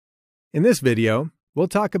In this video, we'll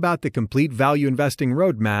talk about the complete value investing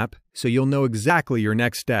roadmap so you'll know exactly your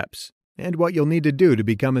next steps and what you'll need to do to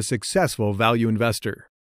become a successful value investor.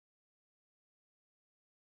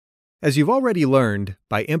 As you've already learned,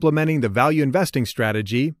 by implementing the value investing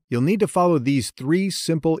strategy, you'll need to follow these 3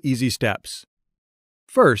 simple, easy steps.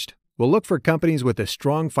 First, we'll look for companies with a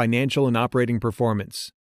strong financial and operating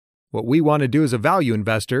performance. What we want to do as a value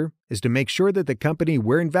investor is to make sure that the company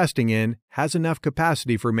we're investing in has enough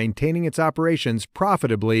capacity for maintaining its operations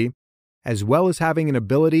profitably, as well as having an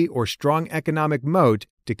ability or strong economic moat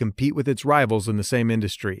to compete with its rivals in the same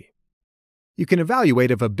industry. You can evaluate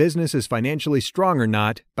if a business is financially strong or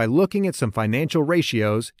not by looking at some financial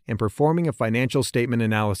ratios and performing a financial statement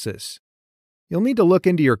analysis. You'll need to look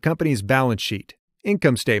into your company's balance sheet,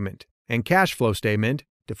 income statement, and cash flow statement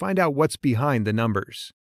to find out what's behind the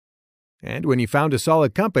numbers. And when you found a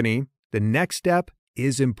solid company, the next step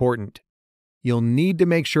is important. You'll need to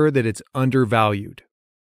make sure that it's undervalued.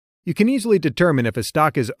 You can easily determine if a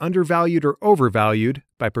stock is undervalued or overvalued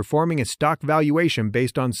by performing a stock valuation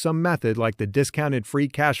based on some method like the discounted free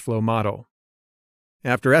cash flow model.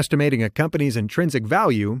 After estimating a company's intrinsic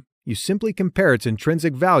value, you simply compare its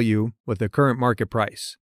intrinsic value with the current market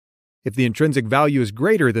price. If the intrinsic value is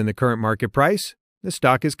greater than the current market price, the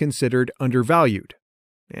stock is considered undervalued.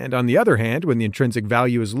 And on the other hand, when the intrinsic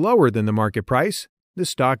value is lower than the market price, the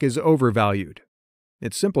stock is overvalued.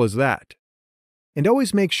 It's simple as that. And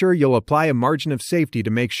always make sure you'll apply a margin of safety to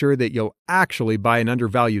make sure that you'll actually buy an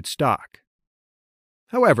undervalued stock.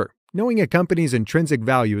 However, knowing a company's intrinsic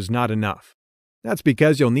value is not enough. That's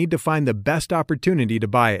because you'll need to find the best opportunity to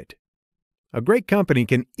buy it. A great company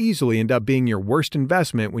can easily end up being your worst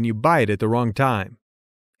investment when you buy it at the wrong time.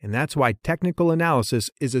 And that's why technical analysis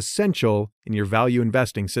is essential in your value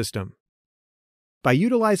investing system. By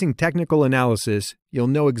utilizing technical analysis, you'll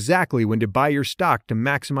know exactly when to buy your stock to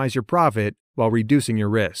maximize your profit while reducing your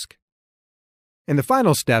risk. And the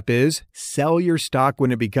final step is sell your stock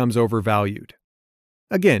when it becomes overvalued.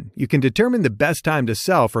 Again, you can determine the best time to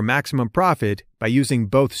sell for maximum profit by using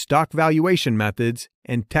both stock valuation methods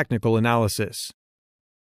and technical analysis.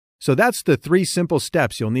 So that's the 3 simple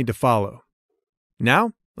steps you'll need to follow.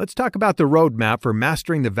 Now, let's talk about the roadmap for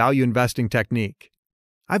mastering the value investing technique.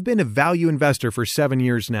 I've been a value investor for 7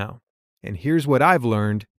 years now, and here's what I've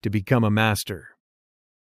learned to become a master.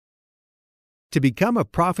 To become a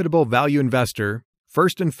profitable value investor,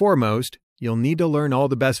 first and foremost, you'll need to learn all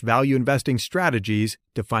the best value investing strategies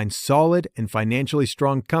to find solid and financially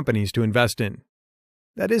strong companies to invest in.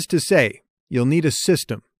 That is to say, you'll need a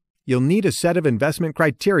system. You'll need a set of investment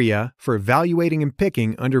criteria for evaluating and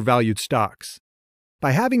picking undervalued stocks.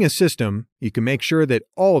 By having a system, you can make sure that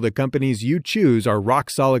all the companies you choose are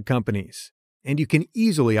rock-solid companies, and you can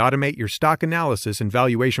easily automate your stock analysis and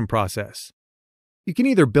valuation process. You can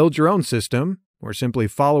either build your own system or simply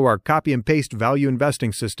follow our copy and paste value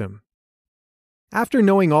investing system. After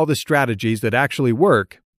knowing all the strategies that actually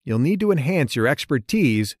work, you'll need to enhance your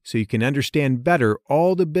expertise so you can understand better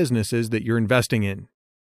all the businesses that you're investing in.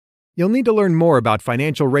 You'll need to learn more about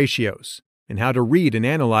financial ratios and how to read and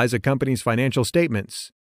analyze a company's financial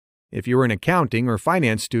statements. If you were an accounting or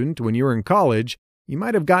finance student when you were in college, you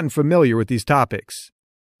might have gotten familiar with these topics.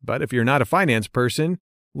 But if you're not a finance person,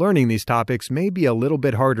 learning these topics may be a little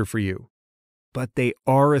bit harder for you. But they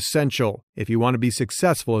are essential if you want to be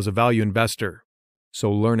successful as a value investor.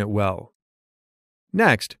 So learn it well.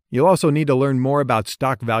 Next, you'll also need to learn more about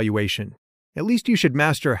stock valuation. At least you should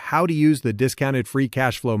master how to use the discounted free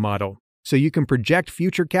cash flow model, so you can project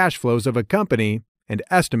future cash flows of a company and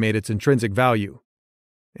estimate its intrinsic value.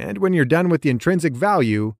 And when you're done with the intrinsic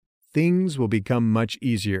value, things will become much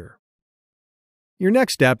easier. Your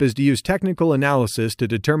next step is to use technical analysis to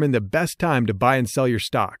determine the best time to buy and sell your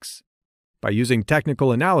stocks. By using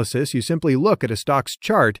technical analysis, you simply look at a stock's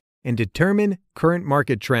chart and determine current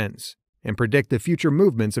market trends and predict the future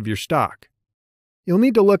movements of your stock. You'll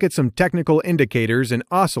need to look at some technical indicators and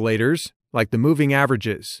oscillators like the moving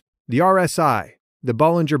averages, the RSI, the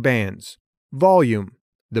Bollinger Bands, volume,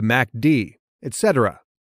 the MACD, etc.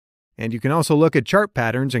 And you can also look at chart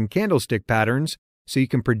patterns and candlestick patterns so you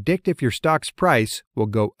can predict if your stock's price will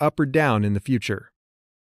go up or down in the future.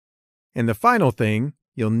 And the final thing,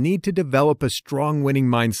 you'll need to develop a strong winning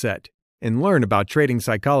mindset and learn about trading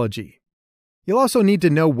psychology. You'll also need to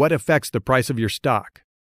know what affects the price of your stock,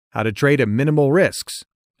 how to trade at minimal risks,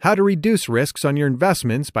 how to reduce risks on your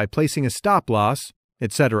investments by placing a stop loss,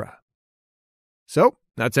 etc. So,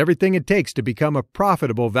 that's everything it takes to become a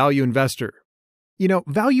profitable value investor. You know,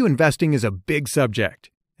 value investing is a big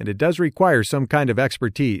subject, and it does require some kind of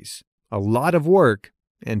expertise, a lot of work,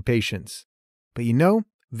 and patience. But you know,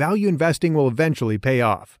 value investing will eventually pay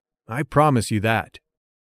off. I promise you that.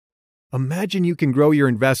 Imagine you can grow your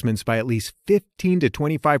investments by at least 15 to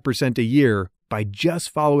 25% a year by just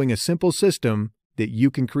following a simple system that you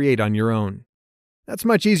can create on your own. That's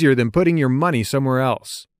much easier than putting your money somewhere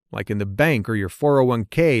else, like in the bank or your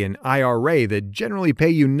 401k and IRA that generally pay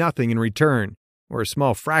you nothing in return, or a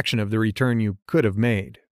small fraction of the return you could have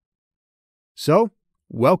made. So,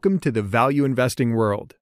 welcome to the value investing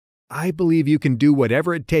world. I believe you can do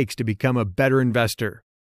whatever it takes to become a better investor,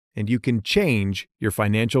 and you can change your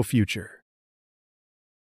financial future.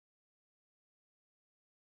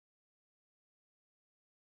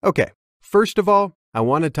 Okay, first of all, I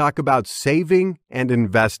want to talk about saving and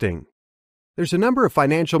investing. There's a number of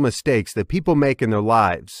financial mistakes that people make in their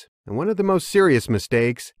lives, and one of the most serious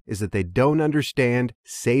mistakes is that they don't understand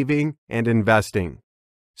saving and investing.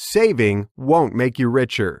 Saving won't make you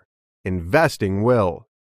richer. Investing will.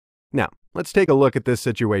 Now, let's take a look at this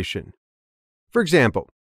situation. For example,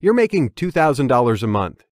 you're making $2,000 a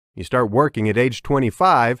month. You start working at age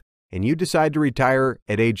 25, and you decide to retire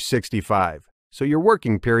at age 65. So your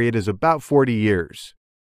working period is about 40 years.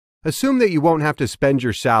 Assume that you won't have to spend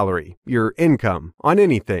your salary, your income, on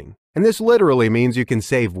anything. And this literally means you can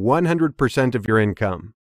save 100% of your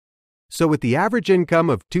income. So with the average income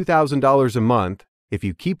of $2,000 a month, if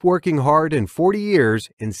you keep working hard in 40 years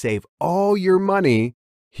and save all your money,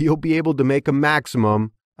 you'll be able to make a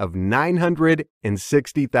maximum of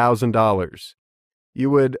 $960,000. You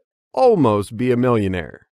would almost be a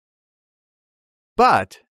millionaire.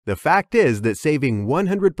 But the fact is that saving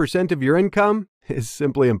 100% of your income is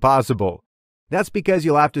simply impossible. That's because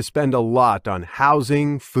you'll have to spend a lot on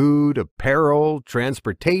housing, food, apparel,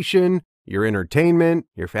 transportation, your entertainment,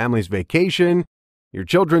 your family's vacation, your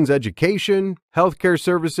children's education, healthcare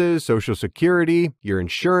services, Social Security, your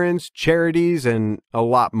insurance, charities, and a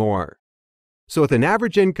lot more. So with an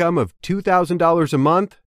average income of $2,000 a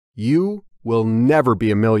month, you will never be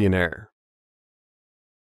a millionaire.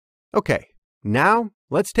 Okay, now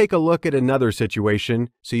let's take a look at another situation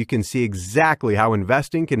so you can see exactly how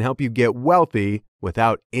investing can help you get wealthy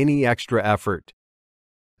without any extra effort.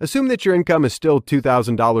 Assume that your income is still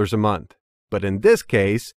 $2,000 a month, but in this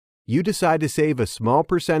case, you decide to save a small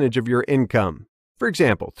percentage of your income, for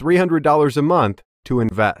example, $300 a month, to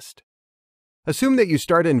invest. Assume that you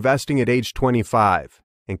start investing at age 25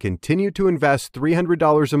 and continue to invest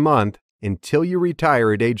 $300 a month until you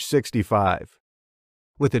retire at age 65.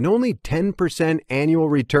 With an only 10% annual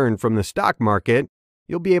return from the stock market,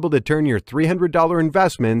 you'll be able to turn your $300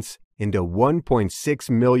 investments into $1.6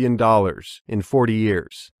 million in 40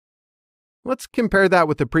 years. Let's compare that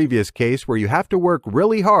with the previous case where you have to work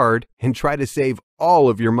really hard and try to save all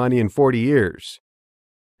of your money in 40 years.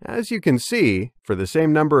 As you can see, for the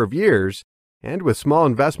same number of years, and with small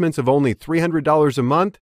investments of only $300 a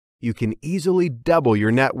month, you can easily double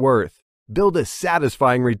your net worth, build a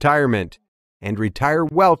satisfying retirement, and retire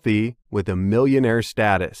wealthy with a millionaire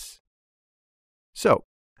status. So,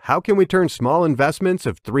 how can we turn small investments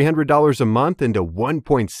of $300 a month into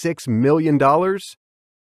 $1.6 million?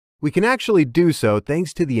 We can actually do so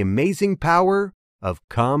thanks to the amazing power of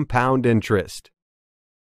compound interest.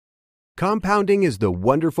 Compounding is the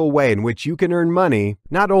wonderful way in which you can earn money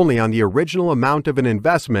not only on the original amount of an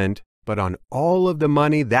investment, but on all of the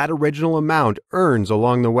money that original amount earns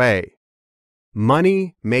along the way.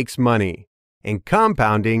 Money makes money, and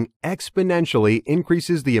compounding exponentially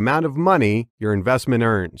increases the amount of money your investment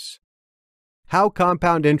earns. How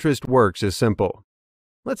compound interest works is simple.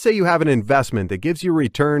 Let's say you have an investment that gives you a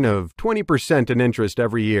return of 20% in interest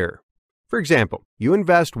every year. For example, you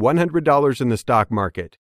invest $100 in the stock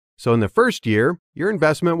market. So in the first year, your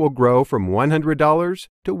investment will grow from $100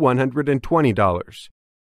 to $120.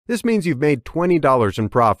 This means you've made $20 in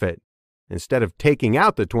profit. Instead of taking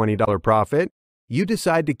out the $20 profit, you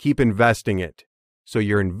decide to keep investing it. So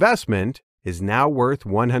your investment is now worth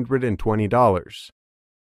 $120.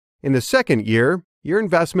 In the second year, your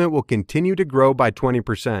investment will continue to grow by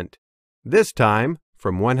 20%. This time,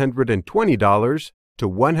 from $120 to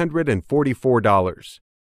 $144.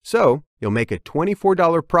 So, you'll make a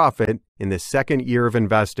 $24 profit in the second year of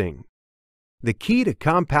investing. The key to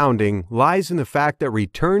compounding lies in the fact that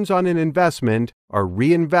returns on an investment are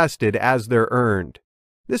reinvested as they're earned.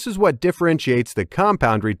 This is what differentiates the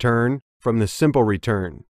compound return from the simple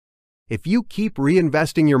return. If you keep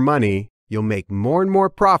reinvesting your money, you'll make more and more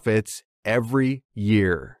profits every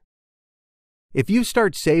year. If you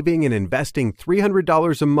start saving and investing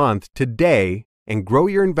 $300 a month today and grow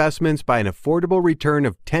your investments by an affordable return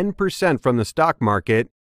of 10% from the stock market,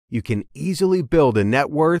 you can easily build a net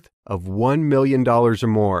worth of $1 million or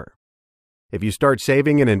more. If you start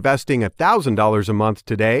saving and investing $1,000 a month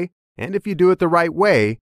today, and if you do it the right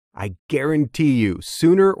way, I guarantee you,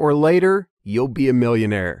 sooner or later, you'll be a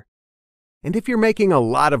millionaire. And if you're making a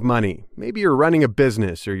lot of money, maybe you're running a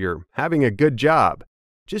business or you're having a good job,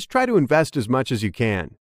 just try to invest as much as you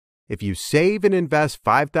can. If you save and invest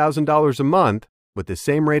 $5,000 a month with the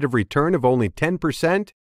same rate of return of only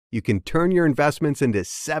 10%, you can turn your investments into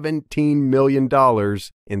 $17 million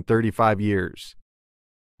in 35 years.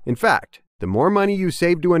 In fact, the more money you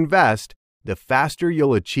save to invest, the faster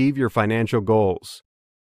you'll achieve your financial goals.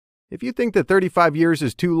 If you think that 35 years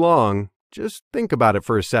is too long, just think about it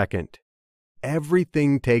for a second.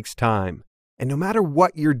 Everything takes time, and no matter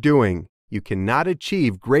what you're doing, you cannot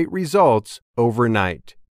achieve great results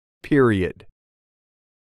overnight. Period.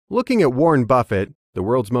 Looking at Warren Buffett, the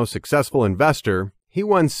world's most successful investor, he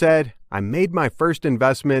once said, "I made my first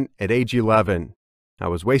investment at age 11. I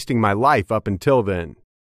was wasting my life up until then."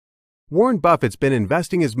 Warren Buffett's been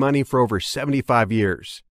investing his money for over 75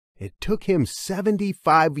 years. It took him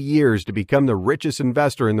 75 years to become the richest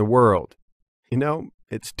investor in the world. You know,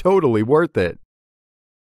 it's totally worth it.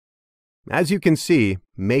 As you can see,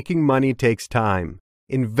 making money takes time,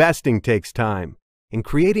 investing takes time, and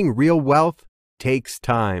creating real wealth takes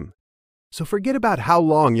time. So forget about how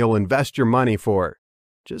long you'll invest your money for.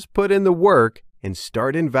 Just put in the work and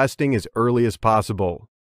start investing as early as possible.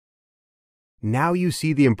 Now you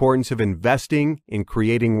see the importance of investing in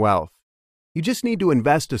creating wealth. You just need to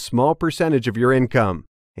invest a small percentage of your income,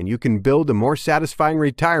 and you can build a more satisfying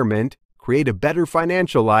retirement, create a better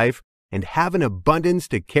financial life, and have an abundance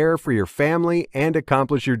to care for your family and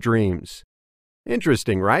accomplish your dreams.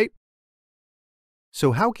 Interesting, right?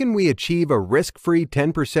 So how can we achieve a risk-free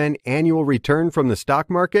 10% annual return from the stock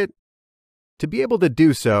market? To be able to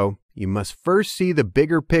do so, you must first see the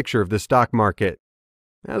bigger picture of the stock market.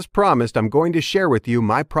 As promised, I'm going to share with you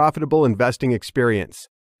my profitable investing experience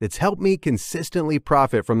that's helped me consistently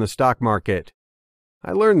profit from the stock market.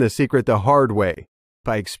 I learned this secret the hard way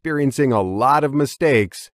by experiencing a lot of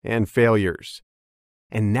mistakes and failures.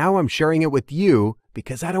 And now I'm sharing it with you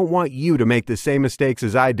because I don't want you to make the same mistakes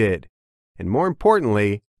as I did. And more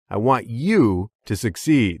importantly, I want you to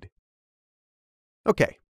succeed.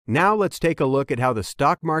 Okay, now let's take a look at how the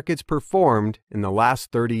stock market's performed in the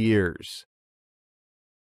last 30 years.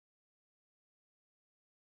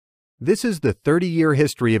 This is the 30-year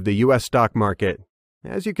history of the U.S. stock market.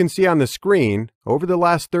 As you can see on the screen, over the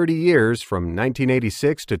last 30 years, from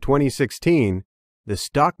 1986 to 2016, the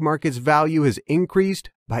stock market's value has increased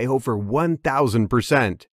by over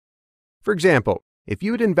 1,000%. For example, if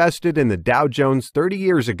you had invested in the Dow Jones 30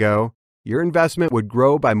 years ago, your investment would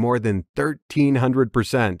grow by more than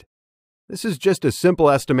 1,300%. This is just a simple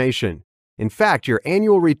estimation. In fact, your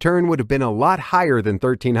annual return would have been a lot higher than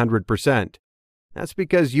 1,300%. That's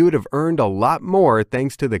because you would have earned a lot more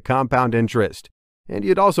thanks to the compound interest, and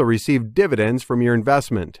you'd also receive dividends from your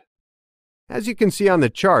investment. As you can see on the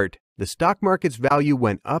chart, the stock market's value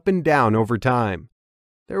went up and down over time.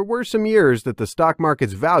 There were some years that the stock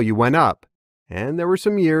market's value went up, and there were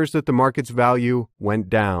some years that the market's value went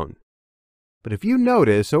down. But if you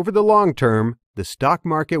notice, over the long term, the stock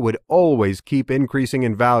market would always keep increasing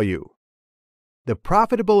in value. The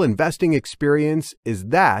profitable investing experience is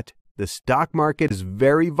that the stock market is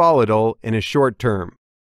very volatile in a short term,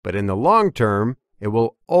 but in the long term, it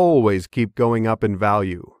will always keep going up in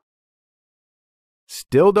value.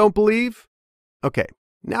 Still don't believe? Okay,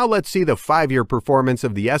 now let's see the 5-year performance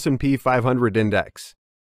of the S&P 500 index.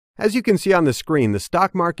 As you can see on the screen, the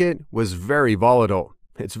stock market was very volatile.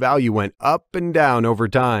 Its value went up and down over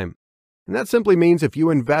time. And that simply means if you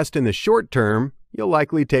invest in the short term, you'll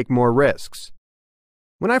likely take more risks.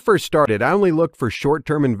 When I first started, I only looked for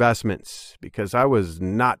short-term investments because I was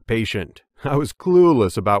not patient. I was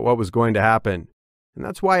clueless about what was going to happen. And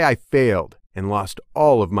that's why I failed and lost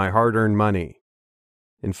all of my hard-earned money.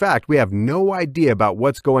 In fact, we have no idea about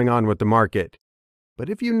what's going on with the market. But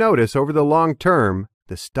if you notice, over the long term,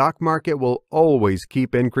 the stock market will always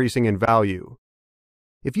keep increasing in value.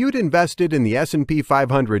 If you'd invested in the S&P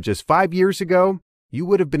 500 just 5 years ago, you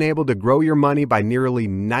would have been able to grow your money by nearly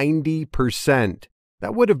 90%.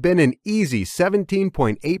 That would have been an easy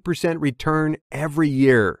 17.8% return every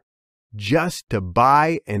year, just to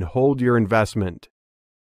buy and hold your investment.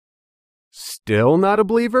 Still not a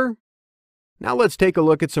believer? Now let's take a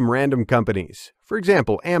look at some random companies. For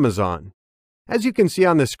example, Amazon. As you can see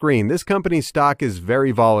on the screen, this company's stock is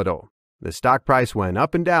very volatile. The stock price went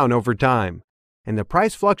up and down over time, and the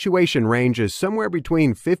price fluctuation range is somewhere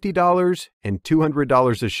between $50 and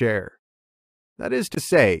 $200 a share. That is to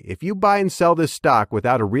say, if you buy and sell this stock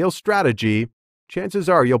without a real strategy, chances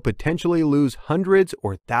are you'll potentially lose hundreds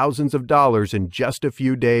or thousands of dollars in just a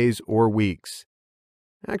few days or weeks.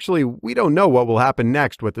 Actually, we don't know what will happen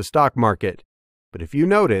next with the stock market. But if you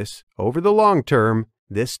notice, over the long term,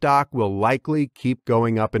 this stock will likely keep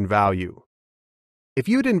going up in value. If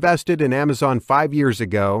you'd invested in Amazon 5 years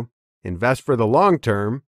ago, invest for the long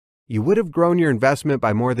term, you would have grown your investment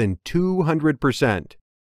by more than 200%.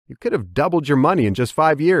 You could have doubled your money in just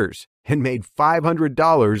 5 years and made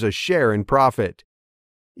 $500 a share in profit.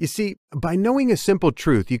 You see, by knowing a simple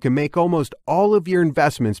truth, you can make almost all of your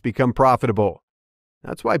investments become profitable.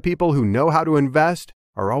 That's why people who know how to invest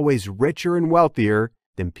are always richer and wealthier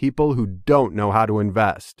than people who don't know how to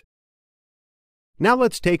invest. Now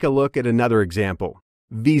let's take a look at another example,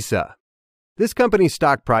 Visa. This company's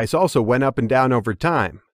stock price also went up and down over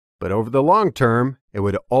time, but over the long term, it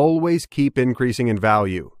would always keep increasing in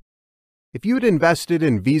value. If you had invested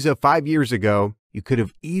in Visa 5 years ago, you could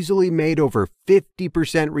have easily made over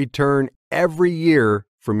 50% return every year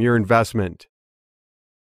from your investment.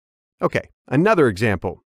 Okay, another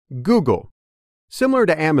example, Google. Similar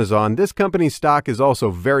to Amazon, this company's stock is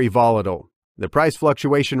also very volatile. The price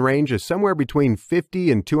fluctuation range is somewhere between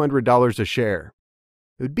 $50 and $200 a share.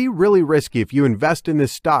 It would be really risky if you invest in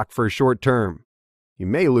this stock for a short term. You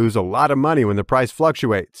may lose a lot of money when the price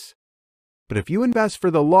fluctuates. But if you invest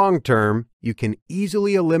for the long term, you can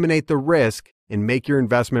easily eliminate the risk and make your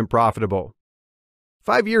investment profitable.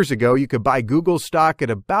 5 years ago, you could buy Google stock at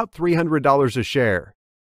about $300 a share,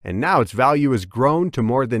 and now its value has grown to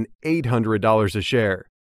more than $800 a share.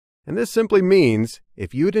 And this simply means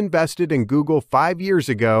if you'd invested in Google 5 years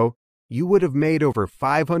ago, you would have made over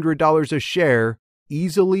 $500 a share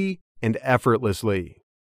easily and effortlessly.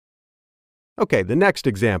 Okay, the next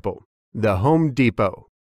example, the Home Depot.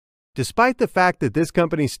 Despite the fact that this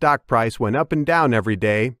company's stock price went up and down every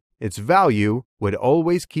day, its value would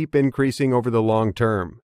always keep increasing over the long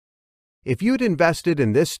term. If you'd invested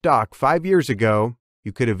in this stock 5 years ago,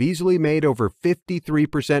 you could have easily made over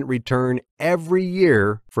 53% return every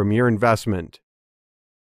year from your investment.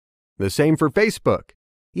 The same for Facebook.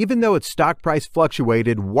 Even though its stock price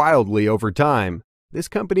fluctuated wildly over time, this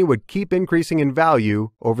company would keep increasing in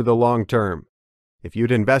value over the long term. If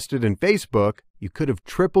you'd invested in Facebook, you could have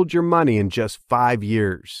tripled your money in just 5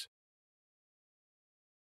 years.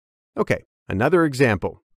 Okay, another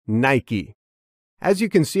example, Nike. As you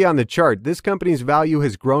can see on the chart, this company's value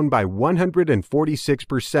has grown by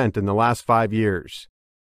 146% in the last 5 years.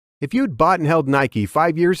 If you'd bought and held Nike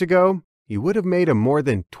 5 years ago, you would have made a more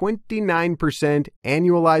than 29%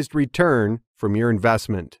 annualized return from your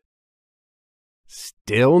investment.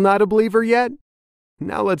 Still not a believer yet?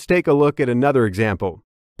 Now let's take a look at another example,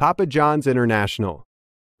 Papa John's International.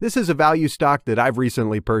 This is a value stock that I've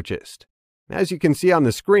recently purchased. As you can see on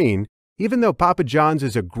the screen, even though Papa John's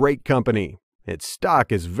is a great company, its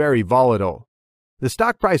stock is very volatile. The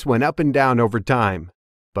stock price went up and down over time,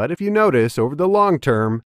 but if you notice, over the long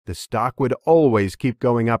term, the stock would always keep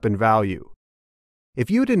going up in value. If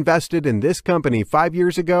you'd invested in this company 5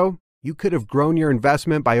 years ago, you could have grown your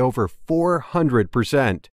investment by over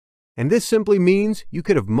 400%. And this simply means you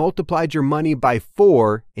could have multiplied your money by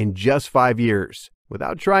 4 in just 5 years,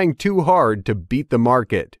 without trying too hard to beat the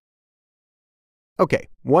market. Okay,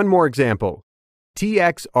 one more example.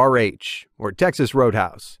 TXRH, or Texas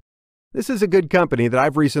Roadhouse. This is a good company that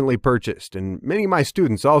I've recently purchased, and many of my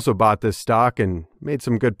students also bought this stock and made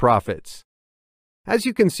some good profits. As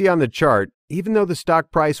you can see on the chart, even though the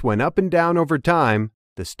stock price went up and down over time,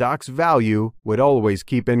 the stock's value would always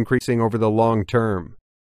keep increasing over the long term.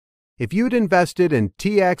 If you'd invested in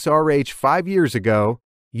TXRH 5 years ago,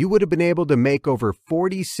 you would have been able to make over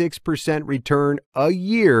 46% return a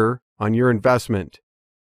year on your investment.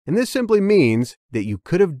 And this simply means that you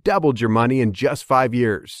could have doubled your money in just 5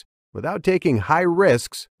 years without taking high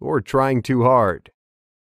risks or trying too hard.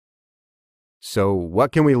 So,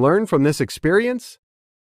 what can we learn from this experience?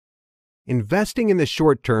 Investing in the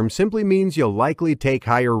short term simply means you'll likely take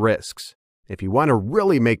higher risks. If you want to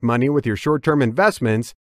really make money with your short-term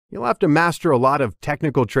investments, you'll have to master a lot of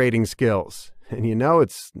technical trading skills. And you know,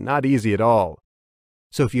 it's not easy at all.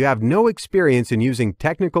 So if you have no experience in using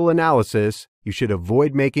technical analysis, you should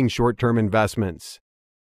avoid making short-term investments.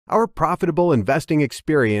 Our profitable investing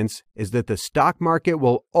experience is that the stock market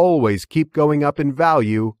will always keep going up in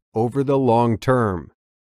value over the long term.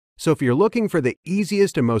 So if you're looking for the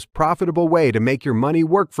easiest and most profitable way to make your money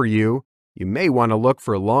work for you, you may want to look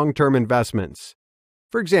for long-term investments.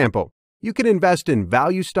 For example, you can invest in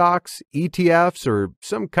value stocks, ETFs, or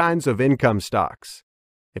some kinds of income stocks.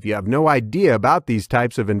 If you have no idea about these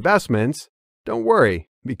types of investments, don't worry,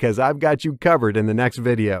 because I've got you covered in the next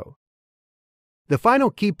video. The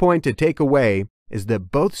final key point to take away is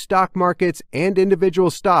that both stock markets and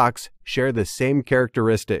individual stocks share the same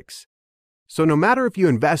characteristics. So no matter if you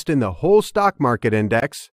invest in the whole stock market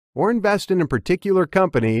index or invest in a particular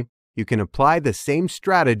company, you can apply the same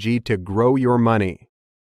strategy to grow your money.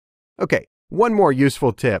 Okay, one more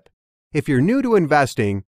useful tip. If you're new to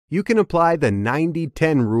investing, you can apply the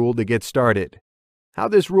 90-10 rule to get started. How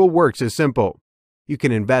this rule works is simple. You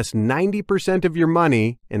can invest 90% of your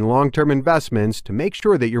money in long-term investments to make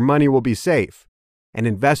sure that your money will be safe, and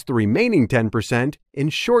invest the remaining 10% in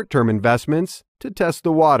short-term investments to test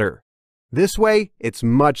the water. This way, it's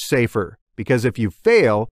much safer, because if you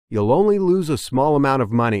fail, you'll only lose a small amount of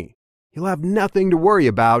money. You'll have nothing to worry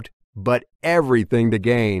about, but everything to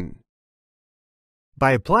gain.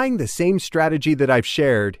 By applying the same strategy that I've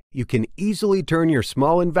shared, you can easily turn your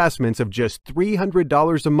small investments of just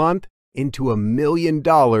 $300 a month into $1 million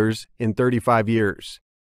in 35 years.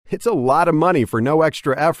 It's a lot of money for no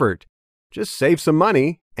extra effort. Just save some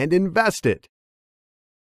money and invest it.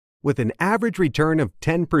 With an average return of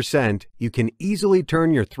 10%, you can easily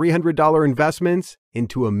turn your $300 investments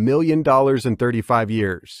into $1 million in 35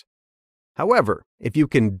 years. However, if you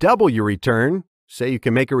can double your return, say you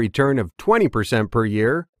can make a return of 20% per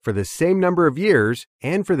year for the same number of years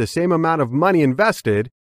and for the same amount of money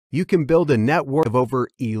invested, you can build a net worth of over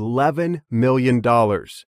 $11 million. And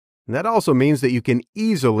that also means that you can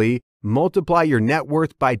easily multiply your net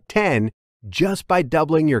worth by 10 just by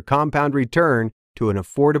doubling your compound return to an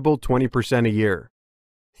affordable 20% a year.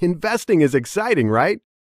 Investing is exciting, right?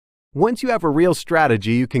 Once you have a real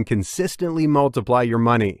strategy, you can consistently multiply your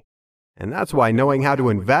money. And that's why knowing how to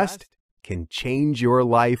invest can change your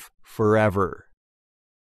life forever.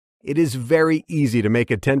 It is very easy to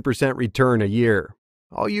make a 10% return a year.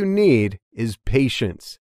 All you need is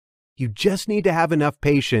patience. You just need to have enough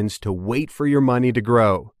patience to wait for your money to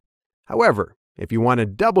grow. However, if you want to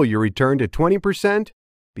double your return to 20%,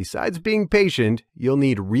 besides being patient, you'll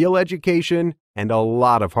need real education and a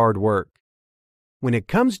lot of hard work. When it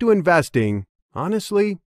comes to investing,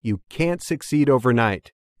 honestly, you can't succeed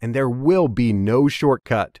overnight, and there will be no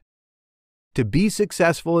shortcut. To be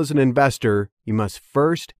successful as an investor, you must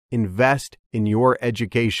first invest in your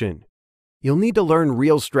education. You'll need to learn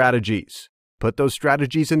real strategies, put those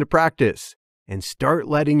strategies into practice, and start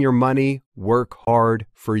letting your money work hard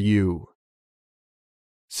for you.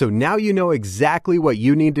 So now you know exactly what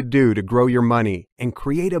you need to do to grow your money and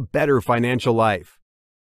create a better financial life.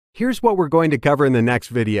 Here's what we're going to cover in the next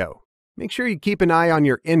video. Make sure you keep an eye on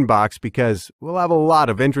your inbox because we'll have a lot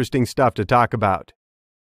of interesting stuff to talk about.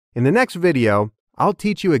 In the next video, I'll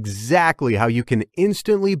teach you exactly how you can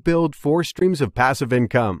instantly build 4 streams of passive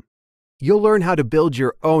income. You'll learn how to build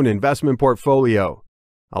your own investment portfolio.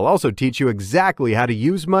 I'll also teach you exactly how to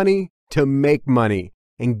use money to make money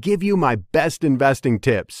and give you my best investing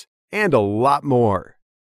tips and a lot more.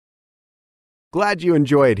 Glad you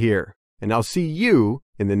enjoyed here, and I'll see you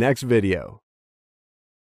in the next video.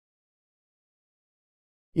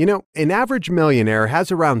 You know, an average millionaire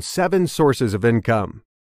has around 7 sources of income.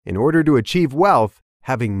 In order to achieve wealth,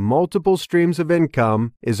 having multiple streams of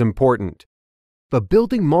income is important. But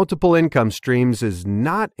building multiple income streams is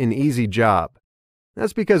not an easy job.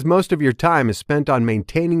 That's because most of your time is spent on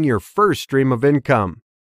maintaining your first stream of income.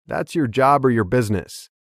 That's your job or your business.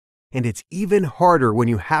 And it's even harder when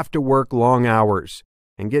you have to work long hours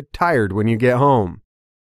and get tired when you get home.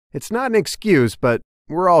 It's not an excuse, but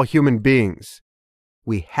we're all human beings.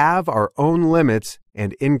 We have our own limits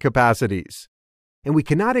and incapacities. And we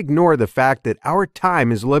cannot ignore the fact that our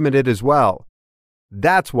time is limited as well.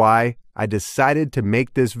 That's why I decided to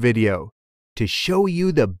make this video, to show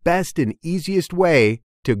you the best and easiest way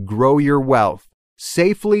to grow your wealth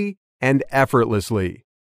safely and effortlessly.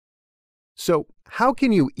 So, how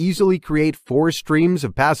can you easily create 4 streams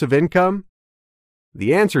of passive income?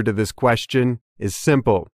 The answer to this question is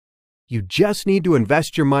simple. You just need to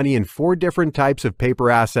invest your money in 4 different types of paper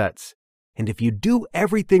assets. And if you do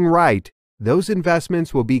everything right, those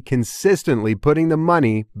investments will be consistently putting the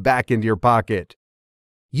money back into your pocket.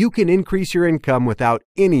 You can increase your income without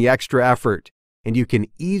any extra effort, and you can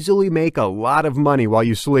easily make a lot of money while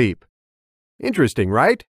you sleep. Interesting,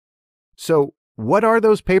 right? So, what are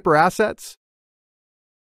those paper assets?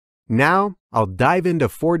 Now, I'll dive into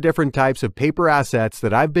 4 different types of paper assets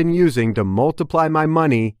that I've been using to multiply my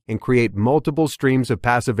money and create multiple streams of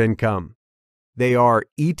passive income. They are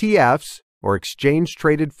ETFs, or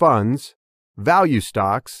exchange-traded funds, value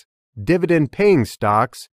stocks, dividend-paying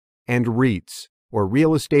stocks, and REITs, or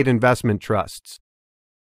real estate investment trusts.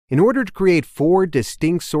 In order to create 4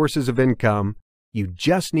 distinct sources of income, you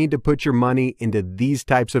just need to put your money into these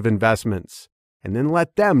types of investments, and then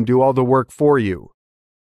let them do all the work for you.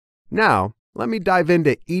 Now, let me dive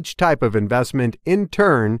into each type of investment in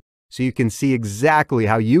turn so you can see exactly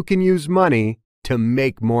how you can use money to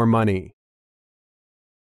make more money.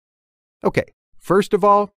 Okay, first of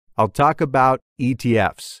all, I'll talk about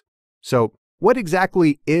ETFs. So, what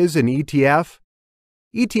exactly is an ETF?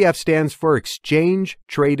 ETF stands for Exchange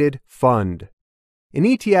Traded Fund. An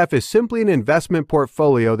ETF is simply an investment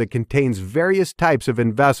portfolio that contains various types of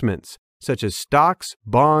investments, such as stocks,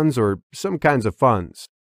 bonds, or some kinds of funds.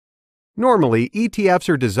 Normally, ETFs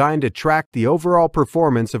are designed to track the overall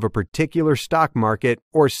performance of a particular stock market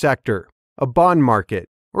or sector, a bond market,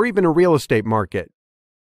 or even a real estate market.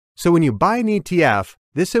 So when you buy an ETF,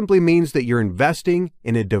 this simply means that you're investing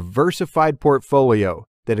in a diversified portfolio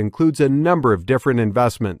that includes a number of different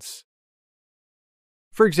investments.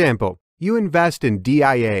 For example, you invest in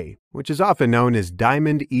DIA, which is often known as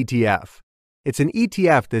Diamond ETF. It's an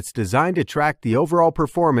ETF that's designed to track the overall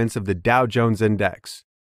performance of the Dow Jones Index.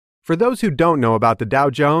 For those who don't know about the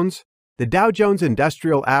Dow Jones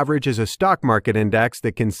Industrial Average is a stock market index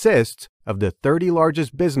that consists of the 30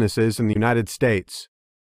 largest businesses in the United States.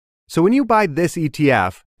 So when you buy this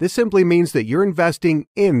ETF, this simply means that you're investing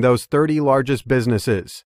in those 30 largest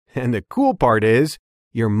businesses. And the cool part is,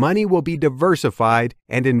 your money will be diversified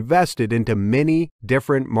and invested into many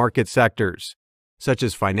different market sectors, such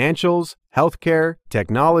as financials, healthcare,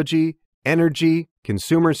 technology, energy,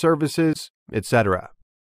 consumer services, etc.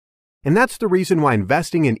 And that's the reason why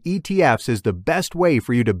investing in ETFs is the best way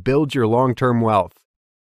for you to build your long-term wealth.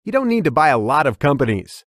 You don't need to buy a lot of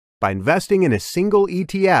companies. By investing in a single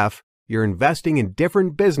ETF, you're investing in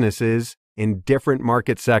different businesses in different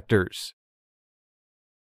market sectors.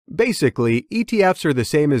 Basically, ETFs are the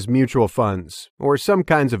same as mutual funds, or some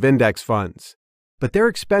kinds of index funds, but their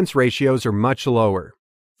expense ratios are much lower.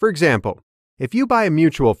 For example, if you buy a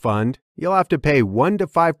mutual fund, you'll have to pay 1 to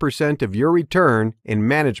 5% of your return in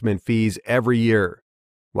management fees every year,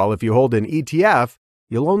 while if you hold an ETF,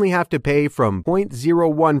 you'll only have to pay from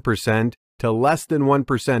 0.01% to less than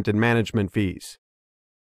 1% in management fees.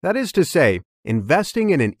 That is to say, investing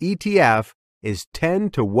in an ETF is 10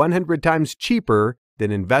 to 100 times cheaper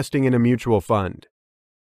than investing in a mutual fund.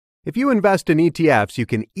 If you invest in ETFs, you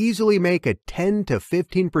can easily make a 10 to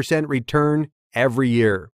 15% return every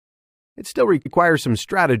year. It still requires some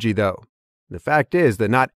strategy, though. The fact is that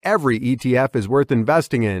not every ETF is worth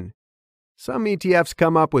investing in. Some ETFs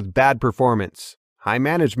come up with bad performance, high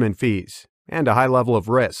management fees, and a high level of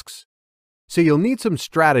risks. So you'll need some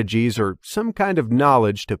strategies or some kind of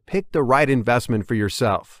knowledge to pick the right investment for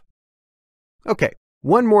yourself. Okay,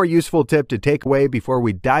 one more useful tip to take away before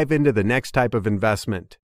we dive into the next type of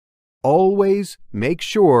investment. Always make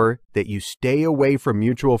sure that you stay away from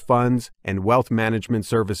mutual funds and wealth management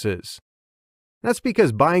services. That's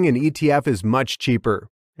because buying an ETF is much cheaper,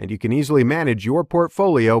 and you can easily manage your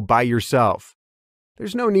portfolio by yourself.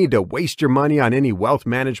 There's no need to waste your money on any wealth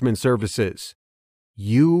management services.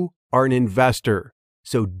 You are an investor,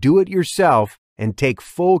 so do it yourself and take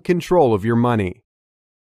full control of your money.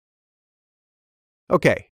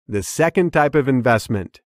 Okay, the second type of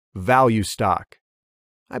investment, value stock.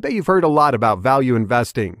 I bet you've heard a lot about value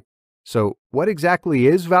investing. So, what exactly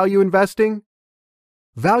is value investing?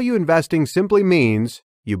 Value investing simply means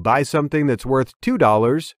you buy something that's worth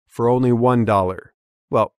 $2 for only $1.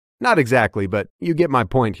 Well, not exactly, but you get my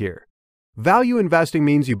point here. Value investing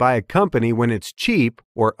means you buy a company when it's cheap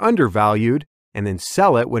or undervalued and then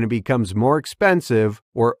sell it when it becomes more expensive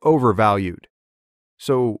or overvalued.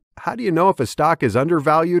 So, how do you know if a stock is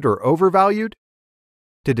undervalued or overvalued?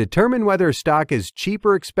 To determine whether a stock is cheap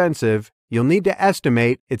or expensive, you'll need to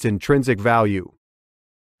estimate its intrinsic value.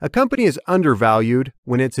 A company is undervalued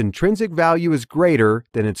when its intrinsic value is greater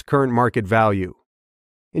than its current market value.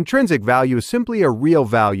 Intrinsic value is simply a real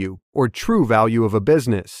value or true value of a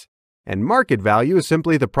business, and market value is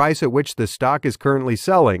simply the price at which the stock is currently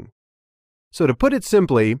selling. So to put it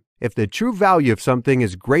simply, if the true value of something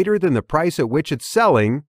is greater than the price at which it's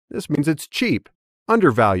selling, this means it's cheap,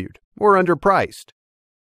 undervalued, or underpriced.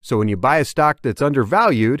 So when you buy a stock that's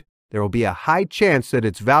undervalued, there will be a high chance that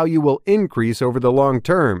its value will increase over the long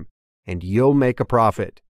term, and you'll make a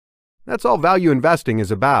profit. That's all value investing is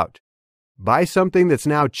about. Buy something that's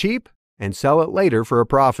now cheap and sell it later for a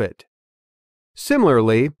profit.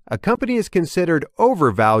 Similarly, a company is considered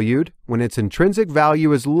overvalued when its intrinsic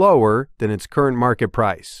value is lower than its current market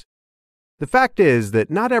price. The fact is that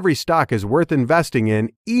not every stock is worth investing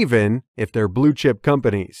in, even if they're blue-chip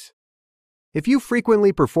companies. If you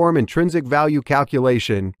frequently perform intrinsic value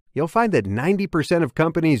calculation, you'll find that 90% of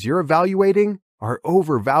companies you're evaluating are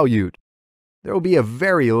overvalued. There will be a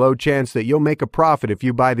very low chance that you'll make a profit if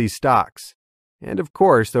you buy these stocks. And of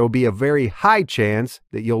course, there will be a very high chance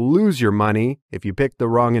that you'll lose your money if you pick the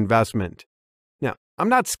wrong investment. Now, I'm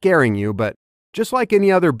not scaring you, but just like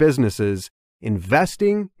any other businesses,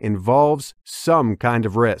 investing involves some kind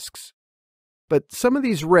of risks. But some of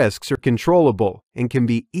these risks are controllable and can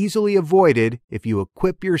be easily avoided if you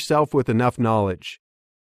equip yourself with enough knowledge.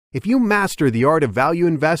 If you master the art of value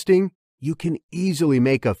investing, you can easily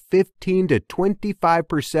make a 15 to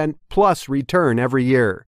 25% plus return every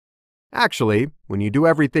year. Actually, when you do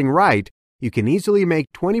everything right, you can easily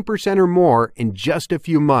make 20% or more in just a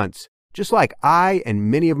few months, just like I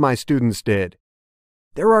and many of my students did.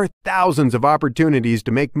 There are thousands of opportunities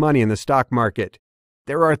to make money in the stock market.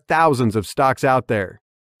 There are thousands of stocks out there.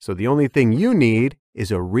 So the only thing you need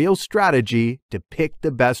is a real strategy to pick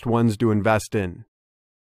the best ones to invest in.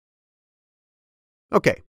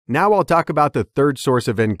 Okay, now I'll talk about the third source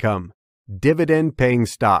of income, dividend-paying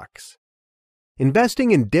stocks.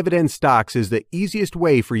 Investing in dividend stocks is the easiest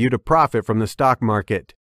way for you to profit from the stock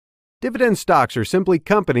market. Dividend stocks are simply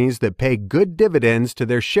companies that pay good dividends to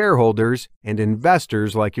their shareholders and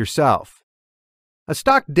investors like yourself. A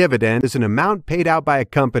stock dividend is an amount paid out by a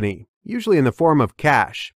company, usually in the form of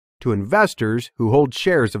cash, to investors who hold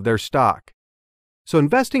shares of their stock. So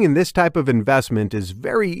investing in this type of investment is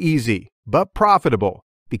very easy, but profitable,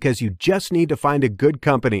 because you just need to find a good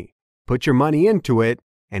company, put your money into it,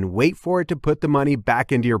 and wait for it to put the money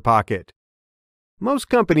back into your pocket. Most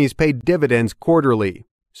companies pay dividends quarterly,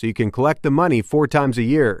 so you can collect the money 4 times a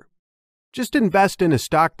year. Just invest in a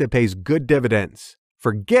stock that pays good dividends,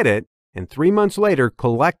 forget it, and 3 months later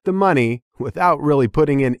collect the money without really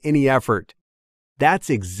putting in any effort. That's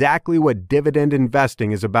exactly what dividend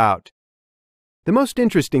investing is about. The most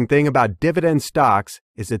interesting thing about dividend stocks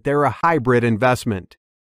is that they're a hybrid investment.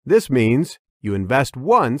 This means you invest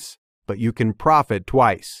once, but you can profit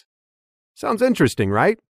twice. Sounds interesting,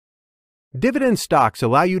 right? Dividend stocks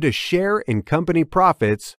allow you to share in company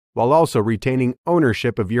profits while also retaining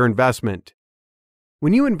ownership of your investment.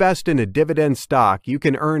 When you invest in a dividend stock, you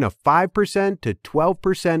can earn a 5% to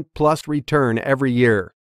 12% plus return every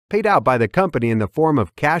year, paid out by the company in the form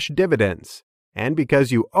of cash dividends. And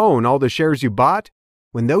because you own all the shares you bought,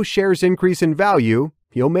 when those shares increase in value,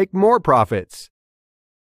 you'll make more profits.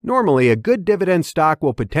 Normally, a good dividend stock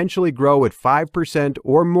will potentially grow at 5%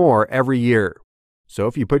 or more every year. So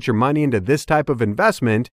if you put your money into this type of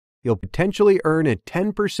investment, you'll potentially earn a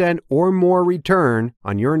 10% or more return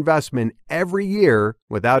on your investment every year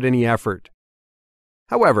without any effort.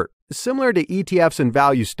 However, similar to ETFs and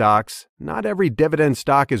value stocks, not every dividend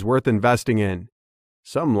stock is worth investing in.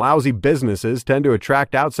 Some lousy businesses tend to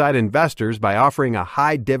attract outside investors by offering a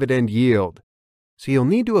high dividend yield. So you'll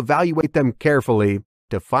need to evaluate them carefully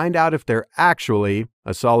to find out if they're actually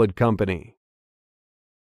a solid company.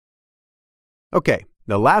 Okay,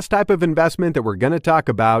 the last type of investment that we're going to talk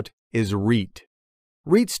about is REIT.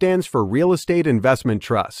 REIT stands for Real Estate Investment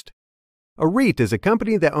Trust. A REIT is a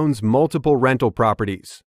company that owns multiple rental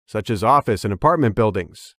properties, such as office and apartment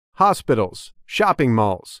buildings, hospitals, shopping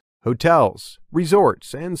malls, hotels,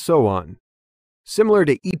 resorts, and so on. Similar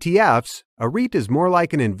to ETFs, a REIT is more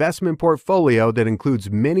like an investment portfolio that includes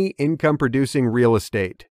many income-producing real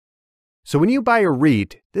estate. So when you buy a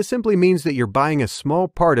REIT, this simply means that you're buying a small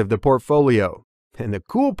part of the portfolio. And the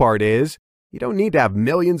cool part is, you don't need to have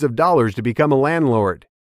millions of dollars to become a landlord.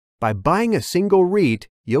 By buying a single REIT,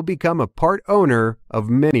 you'll become a part owner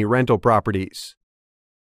of many rental properties.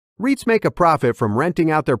 REITs make a profit from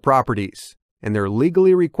renting out their properties, and they're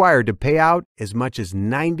legally required to pay out as much as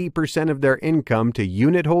 90% of their income to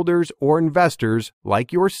unit holders or investors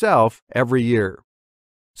like yourself every year.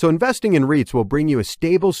 So investing in REITs will bring you a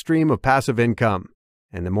stable stream of passive income.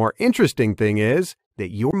 And the more interesting thing is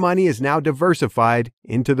that your money is now diversified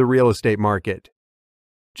into the real estate market.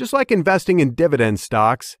 Just like investing in dividend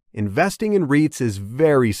stocks, investing in REITs is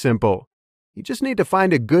very simple. You just need to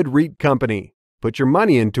find a good REIT company, put your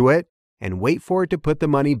money into it, and wait for it to put the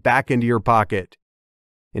money back into your pocket.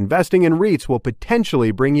 Investing in REITs will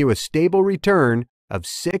potentially bring you a stable return of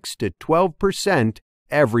 6 to 12%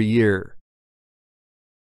 every year.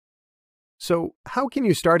 So, how can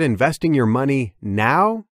you start investing your money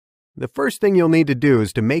now? The first thing you'll need to do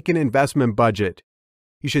is to make an investment budget.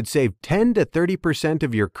 You should save 10 to 30%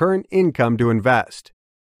 of your current income to invest.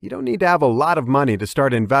 You don't need to have a lot of money to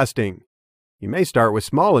start investing. You may start with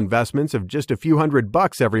small investments of just a few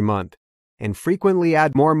 $100 every month and frequently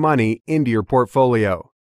add more money into your portfolio.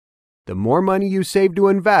 The more money you save to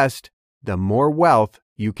invest, the more wealth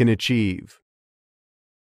you can achieve.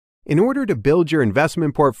 In order to build your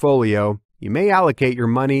investment portfolio, you may allocate your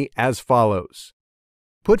money as follows.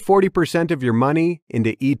 Put 40% of your money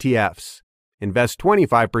into ETFs. Invest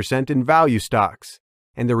 25% in value stocks,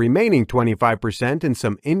 and the remaining 25% in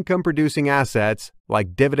some income-producing assets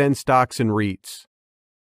like dividend stocks and REITs.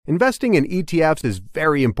 Investing in ETFs is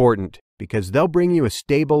very important because they'll bring you a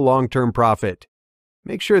stable long-term profit.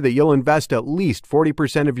 Make sure that you'll invest at least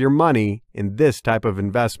 40% of your money in this type of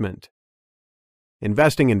investment.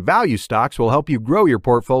 Investing in value stocks will help you grow your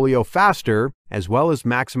portfolio faster as well as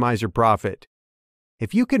maximize your profit.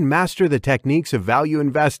 If you can master the techniques of value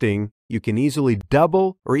investing, you can easily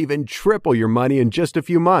double or even triple your money in just a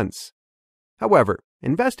few months. However,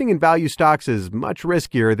 investing in value stocks is much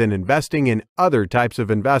riskier than investing in other types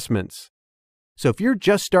of investments. So if you're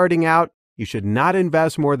just starting out, you should not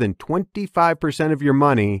invest more than 25% of your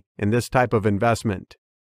money in this type of investment.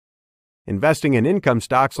 Investing in income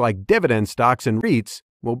stocks like dividend stocks and REITs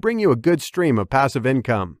will bring you a good stream of passive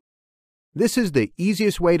income. This is the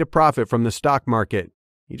easiest way to profit from the stock market.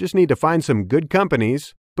 You just need to find some good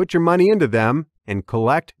companies, put your money into them, and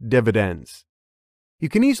collect dividends. You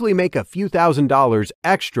can easily make a few $1,000s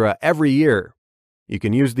extra every year. You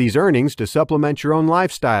can use these earnings to supplement your own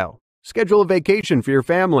lifestyle, schedule a vacation for your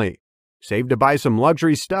family, save to buy some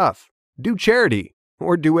luxury stuff, do charity,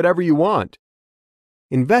 or do whatever you want.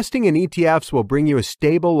 Investing in ETFs will bring you a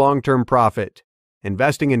stable long-term profit.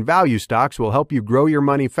 Investing in value stocks will help you grow your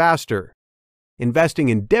money faster. Investing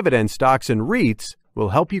in dividend stocks and REITs will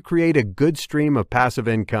help you create a good stream of passive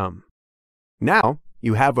income. Now,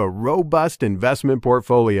 you have a robust investment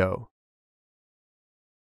portfolio.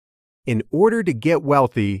 In order to get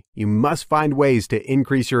wealthy, you must find ways to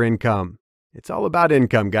increase your income. It's all about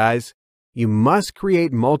income, guys. You must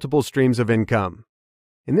create multiple streams of income.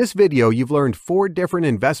 In this video, you've learned 4 different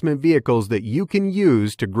investment vehicles that you can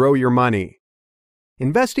use to grow your money.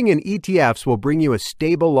 Investing in ETFs will bring you a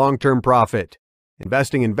stable long-term profit.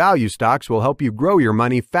 Investing in value stocks will help you grow your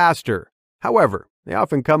money faster. However, they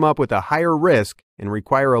often come up with a higher risk and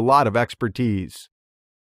require a lot of expertise.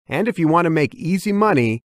 And if you want to make easy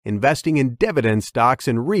money, investing in dividend stocks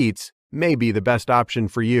and REITs may be the best option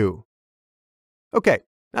for you. Okay,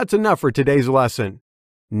 that's enough for today's lesson.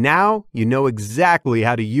 Now you know exactly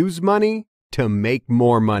how to use money to make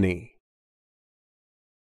more money.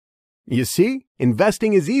 You see,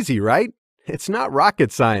 investing is easy, right? It's not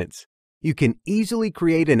rocket science. You can easily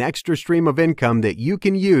create an extra stream of income that you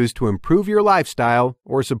can use to improve your lifestyle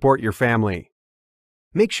or support your family.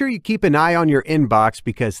 Make sure you keep an eye on your inbox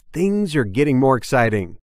because things are getting more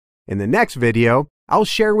exciting. In the next video, I'll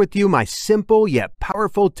share with you my simple yet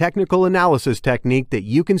powerful technical analysis technique that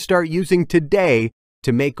you can start using today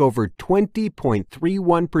to make over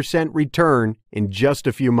 20.31% return in just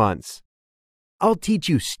a few months. I'll teach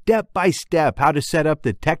you step by step how to set up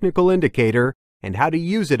the technical indicator and how to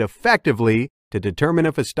use it effectively to determine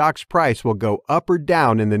if a stock's price will go up or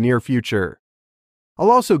down in the near future. I'll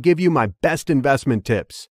also give you my best investment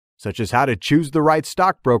tips, such as how to choose the right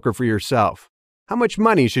stockbroker for yourself, how much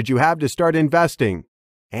money should you have to start investing,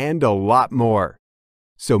 and a lot more.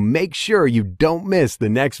 So make sure you don't miss the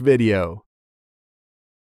next video.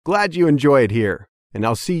 Glad you enjoyed here, and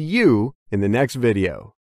I'll see you in the next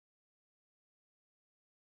video.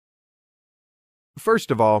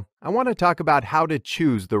 First of all, I want to talk about how to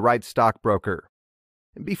choose the right stockbroker.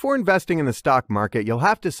 Before investing in the stock market, you'll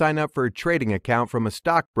have to sign up for a trading account from a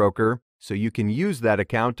stockbroker so you can use that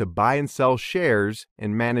account to buy and sell shares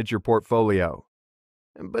and manage your portfolio.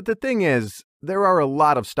 But the thing is, there are a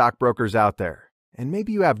lot of stockbrokers out there, and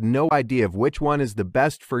maybe you have no idea of which one is the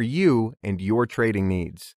best for you and your trading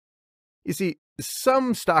needs. You see,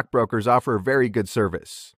 some stockbrokers offer a very good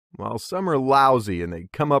service, while some are lousy and they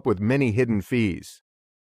come up with many hidden fees.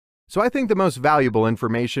 So I think the most valuable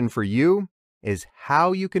information for you is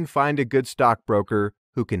how you can find a good stockbroker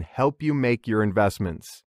who can help you make your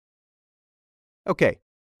investments. Okay,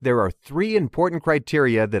 there are 3 important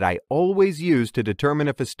criteria that I always use to determine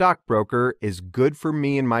if a stockbroker is good for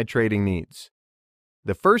me and my trading needs.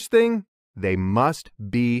 The first thing, they must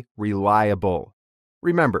be reliable.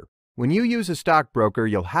 Remember, when you use a stockbroker,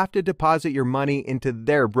 you'll have to deposit your money into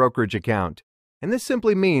their brokerage account. And this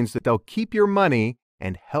simply means that they'll keep your money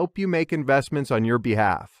and help you make investments on your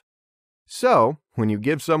behalf. So, when you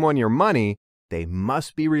give someone your money, they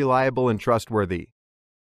must be reliable and trustworthy.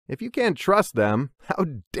 If you can't trust them, how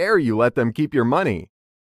dare you let them keep your money?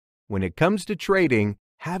 When it comes to trading,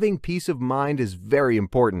 having peace of mind is very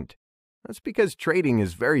important. That's because trading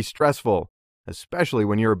is very stressful, especially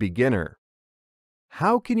when you're a beginner.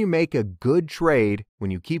 How can you make a good trade when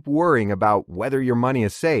you keep worrying about whether your money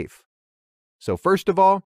is safe? So first of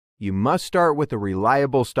all, you must start with a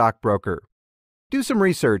reliable stockbroker. Do some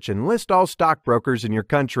research and list all stockbrokers in your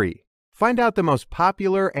country. Find out the most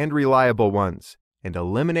popular and reliable ones, and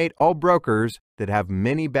eliminate all brokers that have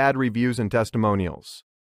many bad reviews and testimonials.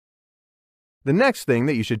 The next thing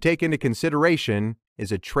that you should take into consideration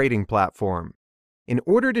is a trading platform. In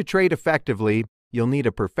order to trade effectively, you'll need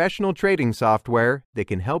a professional trading software that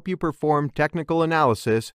can help you perform technical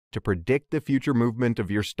analysis to predict the future movement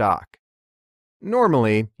of your stock.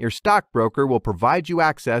 Normally, your stockbroker will provide you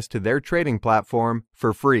access to their trading platform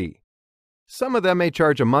for free. Some of them may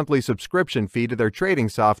charge a monthly subscription fee to their trading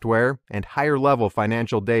software and higher-level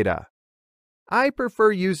financial data. I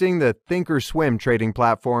prefer using the thinkorswim trading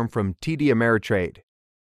platform from TD Ameritrade.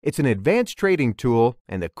 It's an advanced trading tool,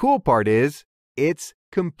 and the cool part is, it's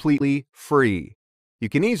completely free. You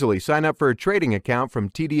can easily sign up for a trading account from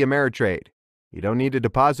TD Ameritrade. You don't need to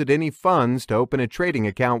deposit any funds to open a trading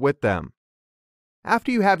account with them.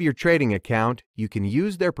 After you have your trading account, you can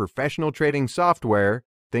use their professional trading software,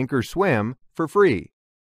 thinkorswim, for free.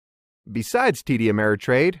 Besides TD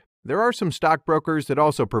Ameritrade, there are some stockbrokers that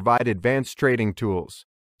also provide advanced trading tools,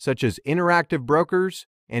 such as Interactive Brokers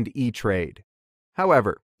and E-Trade.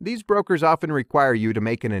 However, these brokers often require you to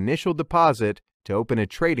make an initial deposit to open a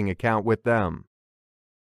trading account with them.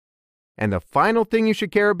 And the final thing you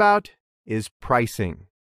should care about is pricing.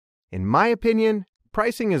 In my opinion,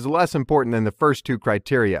 pricing is less important than the first two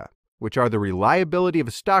criteria, which are the reliability of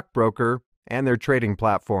a stockbroker and their trading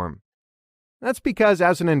platform. That's because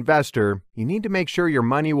as an investor, you need to make sure your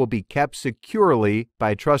money will be kept securely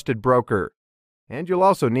by a trusted broker. And you'll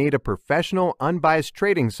also need a professional, unbiased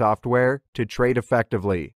trading software to trade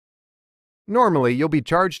effectively. Normally, you'll be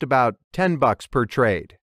charged about $10 per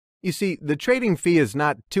trade. You see, the trading fee is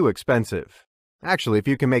not too expensive. Actually, if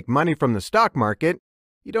you can make money from the stock market,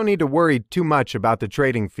 you don't need to worry too much about the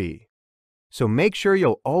trading fee. So make sure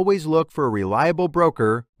you'll always look for a reliable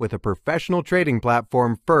broker with a professional trading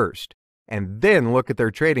platform first, and then look at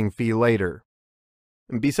their trading fee later.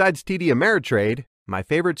 And besides TD Ameritrade, my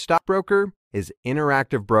favorite stockbroker is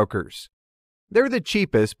Interactive Brokers. They're the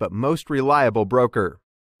cheapest but most reliable broker.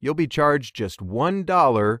 You'll be charged just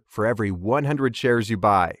 $1 for every 100 shares you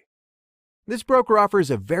buy. This broker offers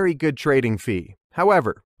a very good trading fee.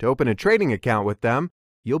 However, to open a trading account with them,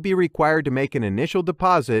 you'll be required to make an initial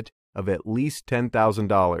deposit of at least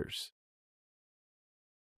 $10,000.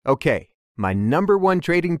 Okay, my number one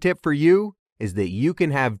trading tip for you is that you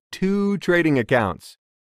can have 2 trading accounts.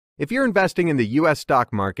 If you're investing in the U.S.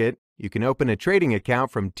 stock market, you can open a trading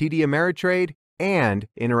account from TD Ameritrade and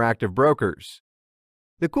Interactive Brokers.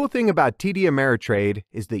 The cool thing about TD Ameritrade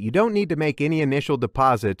is that you don't need to make any initial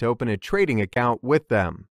deposit to open a trading account with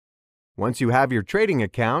them. Once you have your trading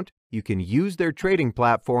account, you can use their trading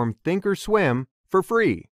platform thinkorswim for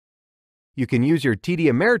free. You can use your TD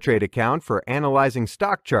Ameritrade account for analyzing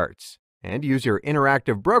stock charts and use your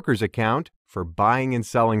Interactive Brokers account for buying and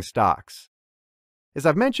selling stocks. As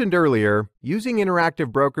I've mentioned earlier, using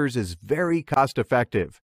Interactive Brokers is very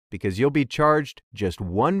cost-effective because you'll be charged just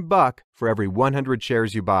 $1 for every 100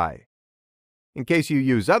 shares you buy. In case you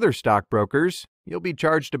use other stockbrokers, you'll be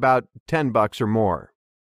charged about $10 or more.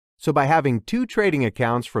 So by having 2 trading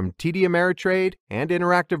accounts from TD Ameritrade and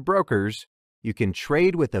Interactive Brokers, you can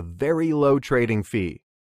trade with a very low trading fee,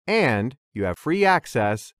 and you have free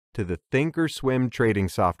access to the thinkorswim trading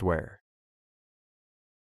software.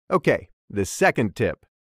 Okay, the second tip.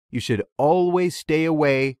 You should always stay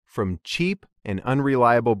away from cheap and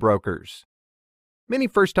unreliable brokers. Many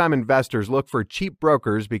first-time investors look for cheap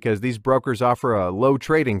brokers because these brokers offer a low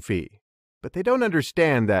trading fee. But they don't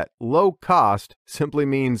understand that low cost simply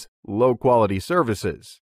means low quality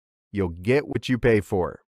services. You'll get what you pay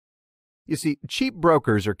for. You see, cheap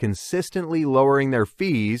brokers are consistently lowering their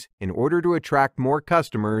fees in order to attract more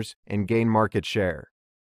customers and gain market share.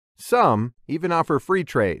 Some even offer free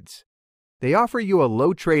trades. They offer you a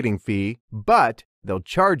low trading fee, but they'll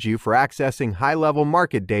charge you for accessing high-level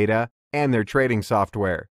market data and their trading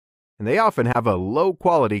software. And they often have a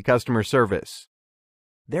low-quality customer service.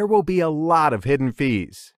 There will be a lot of hidden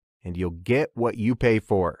fees, and you'll get what you pay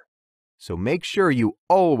for. So make sure you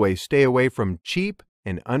always stay away from cheap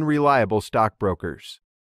and unreliable stockbrokers.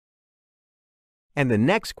 And the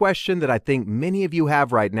next question that I think many of you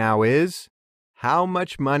have right now is, how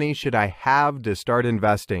much money should I have to start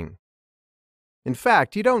investing? In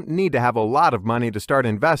fact, you don't need to have a lot of money to start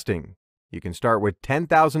investing. You can start with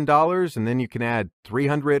 $10,000 and then you can add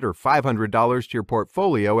 $300 or $500 to your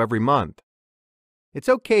portfolio every month. It's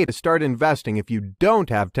okay to start investing if you don't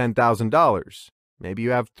have $10,000. Maybe you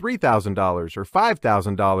have $3,000 or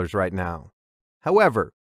 $5,000 right now.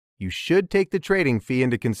 However, you should take the trading fee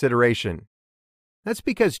into consideration. That's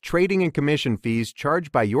because trading and commission fees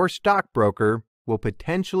charged by your stockbroker will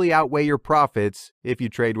potentially outweigh your profits if you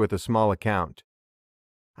trade with a small account.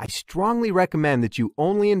 I strongly recommend that you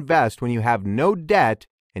only invest when you have no debt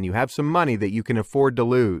and you have some money that you can afford to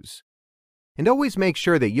lose. And always make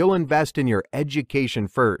sure that you'll invest in your education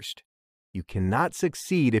first. you cannot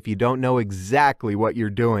succeed if you don't know exactly what you're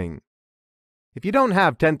doing. If you don't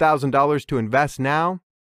have $10,000 to invest now,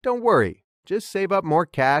 don't worry. Just save up more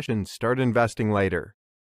cash and start investing later.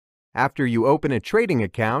 After you open a trading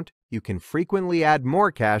account, you can frequently add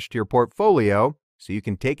more cash to your portfolio so you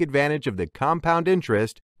can take advantage of the compound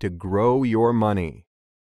interest to grow your money.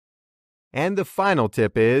 And the final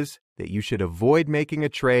tip is that you should avoid making a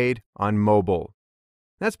trade on mobile.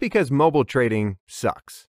 That's because mobile trading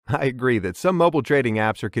sucks. I agree that some mobile trading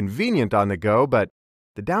apps are convenient on the go, but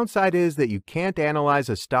the downside is that you can't analyze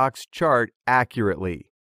a stock's chart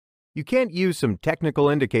accurately. You can't use some technical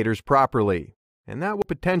indicators properly, and that will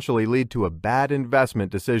potentially lead to a bad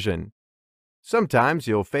investment decision. Sometimes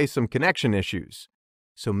you'll face some connection issues,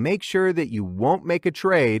 so make sure that you won't make a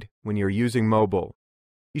trade when you're using mobile.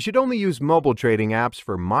 You should only use mobile trading apps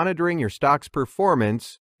for monitoring your stock's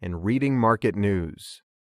performance and reading market news.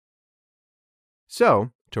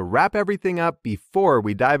 So, to wrap everything up before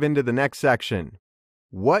we dive into the next section,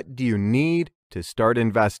 what do you need to start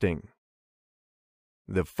investing?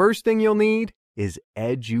 The first thing you'll need is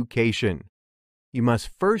education. You must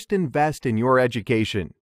first invest in your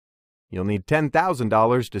education. You'll need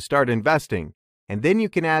 $10,000 to start investing, and then you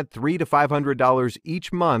can add $300 to $500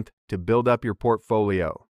 each month to build up your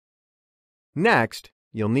portfolio. Next,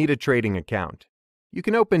 you'll need a trading account. You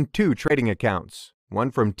can open 2 trading accounts,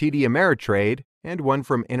 one from TD Ameritrade and one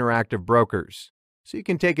from Interactive Brokers, so you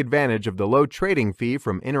can take advantage of the low trading fee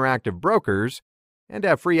from Interactive Brokers and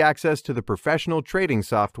have free access to the professional trading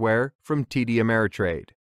software from TD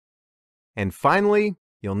Ameritrade. And finally,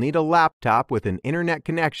 you'll need a laptop with an internet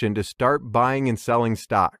connection to start buying and selling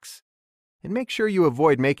stocks. And make sure you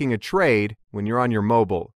avoid making a trade when you're on your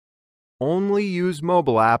mobile. Only use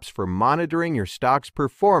mobile apps for monitoring your stock's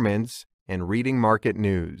performance and reading market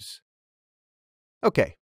news.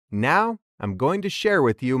 Okay, now I'm going to share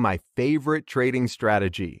with you my favorite trading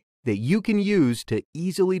strategy that you can use to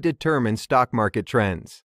easily determine stock market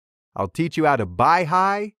trends. I'll teach you how to buy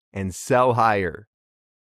high and sell higher.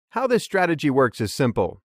 How this strategy works is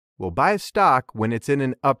simple. We'll buy a stock when it's in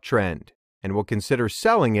an uptrend, and we'll consider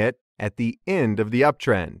selling it at the end of the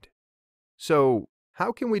uptrend. So,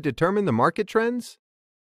 how can we determine the market trends?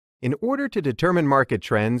 In order to determine market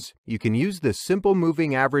trends, you can use the simple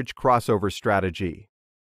moving average crossover strategy.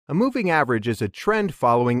 A moving average is a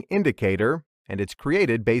trend-following indicator, and it's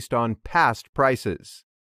created based on past prices.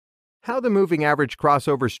 How the moving average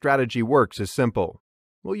crossover strategy works is simple.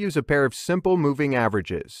 We'll use a pair of simple moving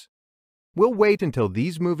averages. We'll wait until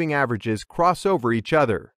these moving averages cross over each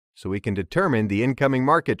other so we can determine the incoming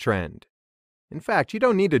market trend. In fact, you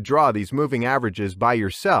don't need to draw these moving averages by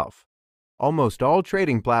yourself. Almost all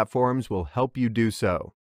trading platforms will help you do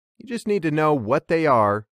so. You just need to know what they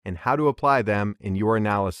are and how to apply them in your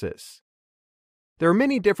analysis. There are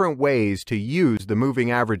many different ways to use the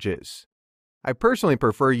moving averages. I personally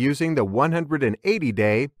prefer using the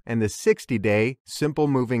 180-day and the 60-day simple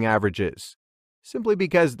moving averages, simply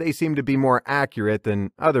because they seem to be more accurate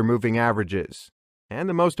than other moving averages. And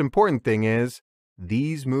the most important thing is,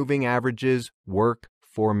 these moving averages work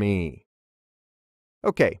for me.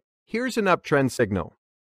 Okay, here's an uptrend signal.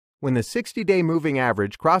 When the 60-day moving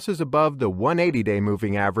average crosses above the 180-day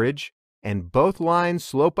moving average and both lines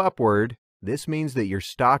slope upward, this means that your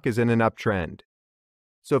stock is in an uptrend.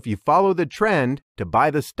 So if you follow the trend to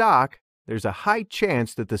buy the stock, there's a high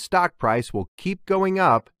chance that the stock price will keep going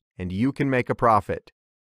up and you can make a profit.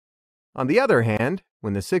 On the other hand,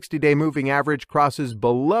 when the 60-day moving average crosses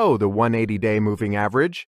below the 180-day moving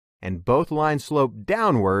average and both lines slope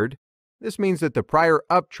downward, this means that the prior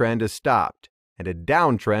uptrend has stopped and a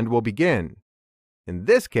downtrend will begin. In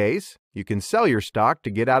this case, you can sell your stock to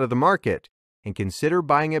get out of the market and consider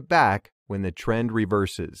buying it back when the trend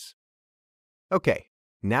reverses. Okay,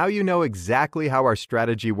 now you know exactly how our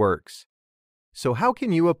strategy works. So how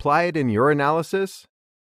can you apply it in your analysis?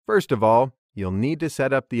 First of all, you'll need to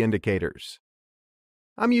set up the indicators.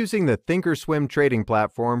 I'm using the thinkorswim trading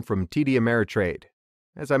platform from TD Ameritrade.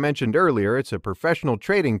 As I mentioned earlier, it's a professional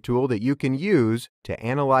trading tool that you can use to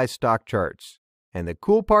analyze stock charts. And the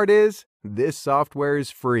cool part is, this software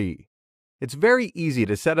is free. It's very easy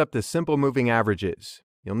to set up the simple moving averages.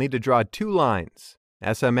 You'll need to draw 2 lines,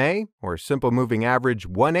 SMA, or Simple Moving Average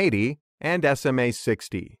 180, and SMA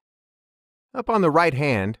 60. Up on the right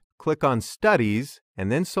hand, click on Studies,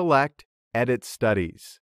 and then select Edit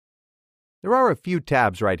Studies. There are a few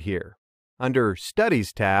tabs right here. Under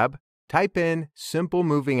Studies tab, type in Simple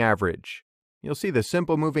Moving Average. You'll see the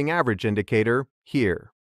Simple Moving Average indicator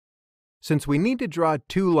here. Since we need to draw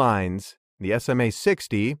 2 lines, the SMA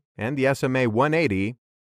 60 and the SMA 180,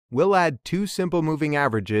 we'll add 2 simple moving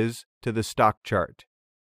averages to the stock chart.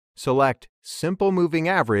 select Simple Moving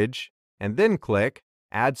Average, and then click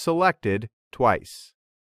Add Selected twice.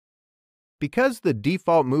 Because the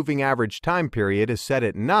default moving average time period is set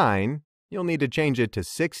at 9, you'll need to change it to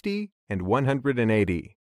 60 and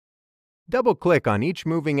 180. Double-click on each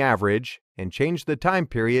moving average and change the time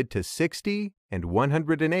period to 60 and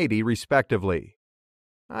 180 respectively.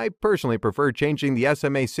 I personally prefer changing the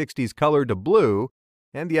SMA 60's color to blue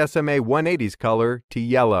and the SMA 180's color to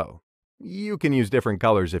yellow. You can use different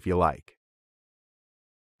colors if you like.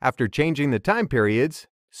 After changing the time periods,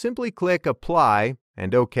 simply click Apply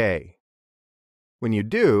and OK. When you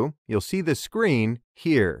do, you'll see the screen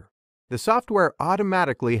here. The software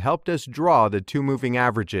automatically helped us draw the two moving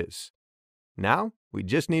averages. Now, we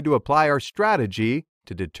just need to apply our strategy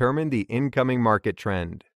to determine the incoming market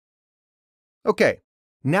trend. Okay,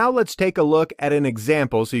 now let's take a look at an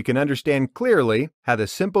example so you can understand clearly how the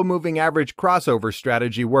simple moving average crossover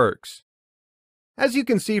strategy works. As you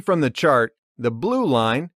can see from the chart, the blue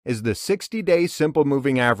line is the 60-day simple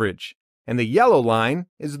moving average, and the yellow line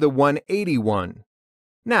is the 181.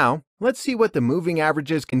 Now, let's see what the moving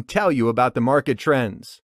averages can tell you about the market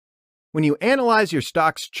trends. When you analyze your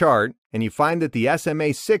stock's chart and you find that the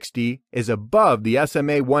SMA 60 is above the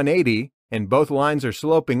SMA 180 and both lines are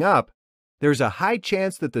sloping up, there's a high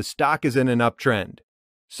chance that the stock is in an uptrend.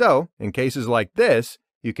 So, in cases like this,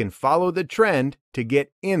 you can follow the trend to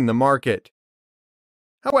get in the market.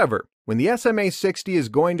 However, when the SMA 60 is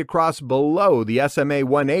going to cross below the SMA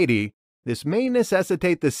 180, this may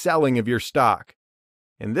necessitate the selling of your stock.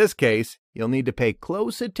 In this case, you'll need to pay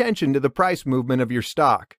close attention to the price movement of your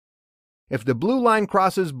stock. If the blue line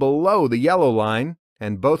crosses below the yellow line,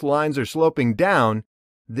 and both lines are sloping down,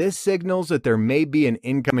 this signals that there may be an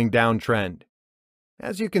incoming downtrend.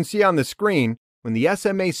 As you can see on the screen, when the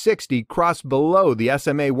SMA 60 crossed below the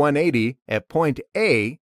SMA 180 at point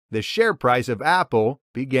A, the share price of Apple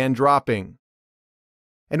began dropping.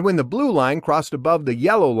 And when the blue line crossed above the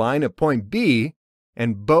yellow line at point B,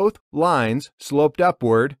 and both lines sloped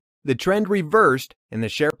upward, the trend reversed and the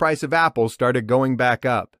share price of Apple started going back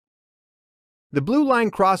up. The blue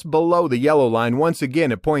line crossed below the yellow line once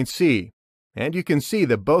again at point C, and you can see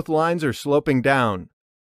that both lines are sloping down.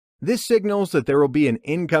 This signals that there will be an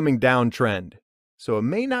incoming downtrend, so it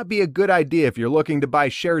may not be a good idea if you're looking to buy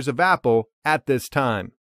shares of Apple at this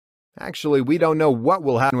time. Actually, we don't know what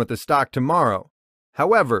will happen with the stock tomorrow.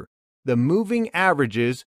 However, the moving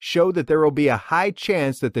averages show that there will be a high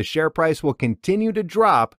chance that the share price will continue to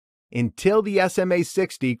drop until the SMA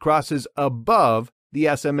 60 crosses above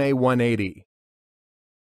the SMA 180.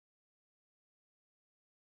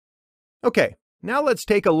 Okay, now let's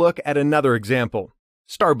take a look at another example,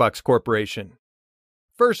 Starbucks Corporation.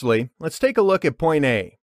 Firstly, let's take a look at point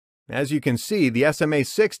A. As you can see, the SMA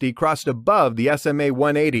 60 crossed above the SMA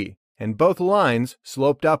 180, and both lines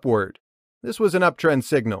sloped upward. This was an uptrend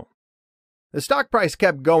signal. The stock price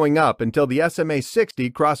kept going up until the SMA 60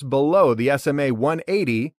 crossed below the SMA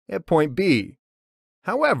 180 at point B.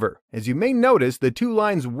 However, as you may notice, the two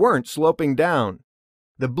lines weren't sloping down.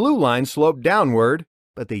 The blue line sloped downward,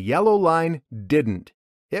 but the yellow line didn't.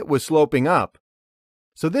 It was sloping up.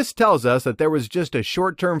 So this tells us that there was just a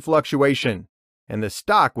short-term fluctuation, and the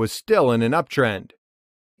stock was still in an uptrend.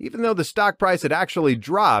 Even though the stock price had actually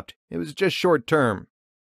dropped, it was just short-term.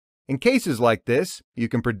 In cases like this, you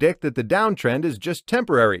can predict that the downtrend is just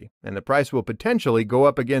temporary, and the price will potentially go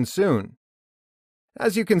up again soon.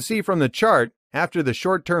 As you can see from the chart, after the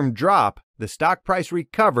short-term drop, the stock price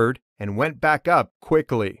recovered and went back up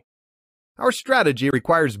quickly. Our strategy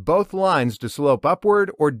requires both lines to slope upward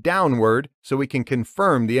or downward so we can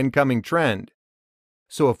confirm the incoming trend.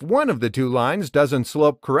 So if one of the two lines doesn't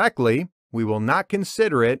slope correctly, we will not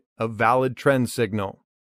consider it a valid trend signal.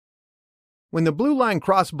 When the blue line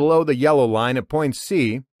crossed below the yellow line at point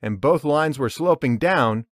C and both lines were sloping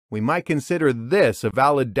down, we might consider this a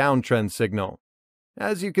valid downtrend signal.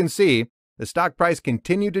 As you can see, the stock price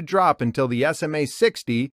continued to drop until the SMA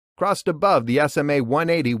 60 crossed above the SMA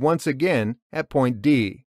 180 once again at point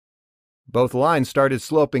D. Both lines started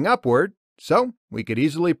sloping upward, so we could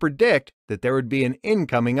easily predict that there would be an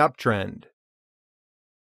incoming uptrend.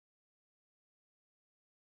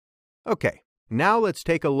 Okay. Now let's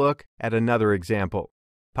take a look at another example,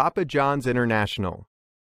 Papa John's International.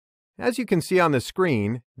 As you can see on the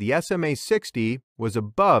screen, the SMA 60 was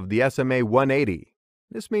above the SMA 180.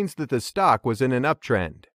 This means that the stock was in an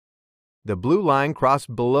uptrend. The blue line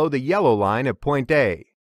crossed below the yellow line at point A,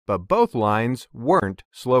 but both lines weren't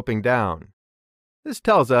sloping down. This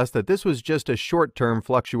tells us that this was just a short-term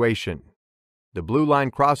fluctuation. The blue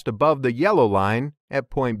line crossed above the yellow line at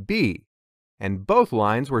point B, and both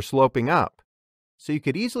lines were sloping up. so you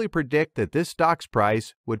could easily predict that this stock's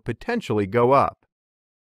price would potentially go up.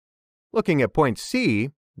 Looking at point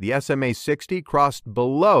C, the SMA 60 crossed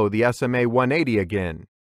below the SMA 180 again,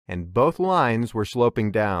 and both lines were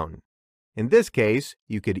sloping down. In this case,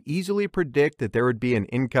 you could easily predict that there would be an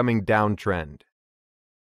incoming downtrend.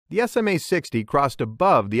 The SMA 60 crossed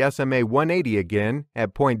above the SMA 180 again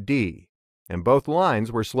at point D, and both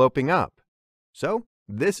lines were sloping up. So,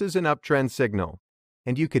 this is an uptrend signal,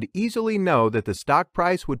 and you could easily know that the stock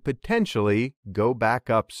price would potentially go back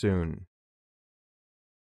up soon.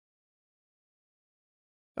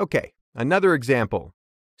 Okay, another example.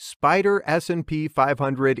 SPDR S&P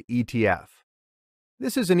 500 ETF.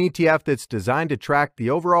 This is an ETF that's designed to track the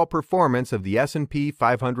overall performance of the S&P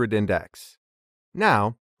 500 index.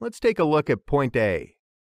 Now, let's take a look at point A.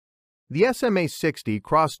 The SMA 60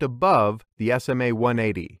 crossed above the SMA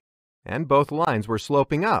 180, and both lines were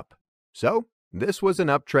sloping up, so this was an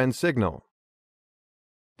uptrend signal.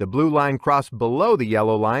 The blue line crossed below the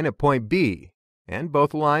yellow line at point B, and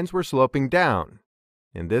both lines were sloping down.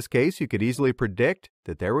 In this case, you could easily predict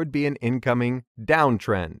that there would be an incoming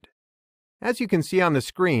downtrend. As you can see on the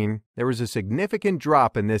screen, there was a significant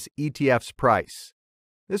drop in this ETF's price.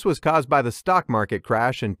 This was caused by the stock market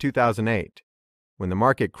crash in 2008. When the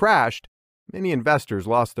market crashed, many investors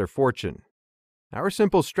lost their fortune. Our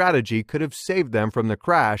simple strategy could have saved them from the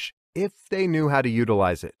crash if they knew how to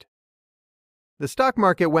utilize it. The stock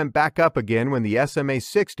market went back up again when the SMA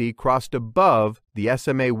 60 crossed above the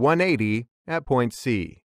SMA 180 at point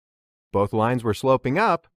C. Both lines were sloping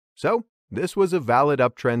up, so this was a valid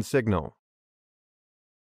uptrend signal.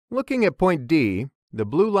 Looking at point D, the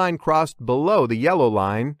blue line crossed below the yellow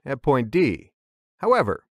line at point D.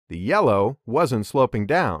 However, the yellow wasn't sloping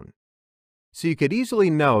down. So you could easily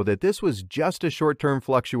know that this was just a short-term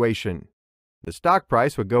fluctuation. The stock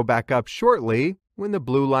price would go back up shortly when the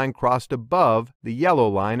blue line crossed above the yellow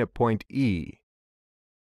line at point E.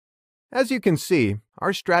 As you can see,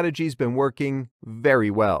 our strategy's been working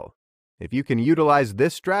very well. If you can utilize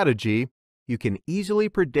this strategy, you can easily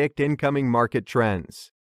predict incoming market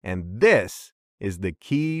trends. And this is the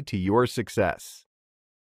key to your success.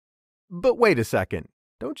 But wait a second.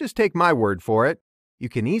 Don't just take my word for it. You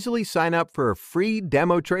can easily sign up for a free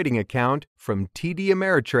demo trading account from TD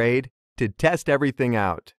Ameritrade to test everything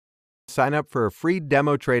out. Sign up for a free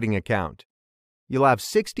demo trading account. You'll have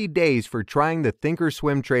 60 days for trying the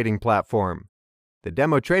thinkorswim trading platform. The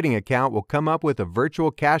demo trading account will come up with a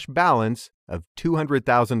virtual cash balance of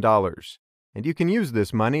 $200,000, and you can use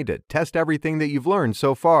this money to test everything that you've learned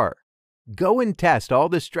so far. Go and test all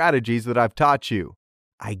the strategies that I've taught you.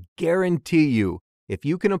 I guarantee you, if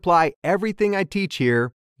you can apply everything I teach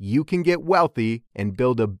here, you can get wealthy and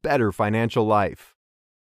build a better financial life.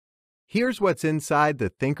 Here's what's inside the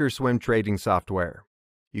thinkorswim trading software.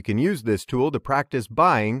 You can use this tool to practice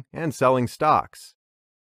buying and selling stocks.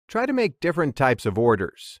 Try to make different types of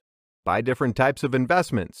orders. Buy different types of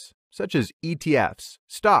investments, such as ETFs,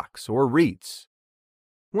 stocks, or REITs.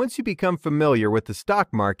 Once you become familiar with the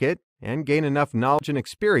stock market and gain enough knowledge and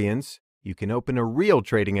experience, you can open a real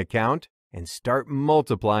trading account and start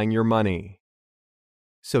multiplying your money.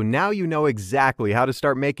 So now you know exactly how to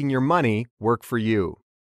start making your money work for you.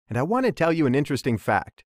 And I want to tell you an interesting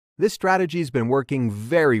fact. This strategy's been working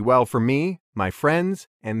very well for me, my friends,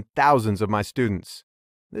 and thousands of my students.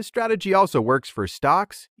 This strategy also works for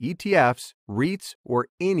stocks, ETFs, REITs, or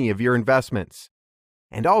any of your investments.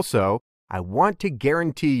 And also, I want to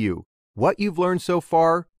guarantee you, what you've learned so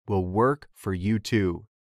far will work for you too.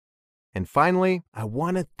 And finally, I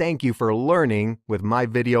want to thank you for learning with my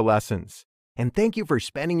video lessons. And thank you for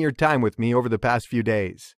spending your time with me over the past few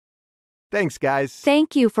days. Thanks, guys.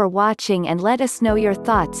 Thank you for watching, and let us know your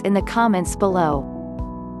thoughts in the comments below.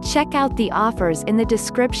 Check out the offers in the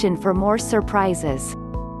description for more surprises.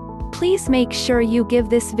 Please make sure you give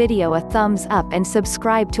this video a thumbs up and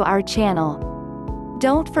subscribe to our channel.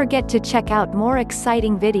 Don't forget to check out more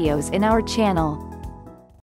exciting videos in our channel.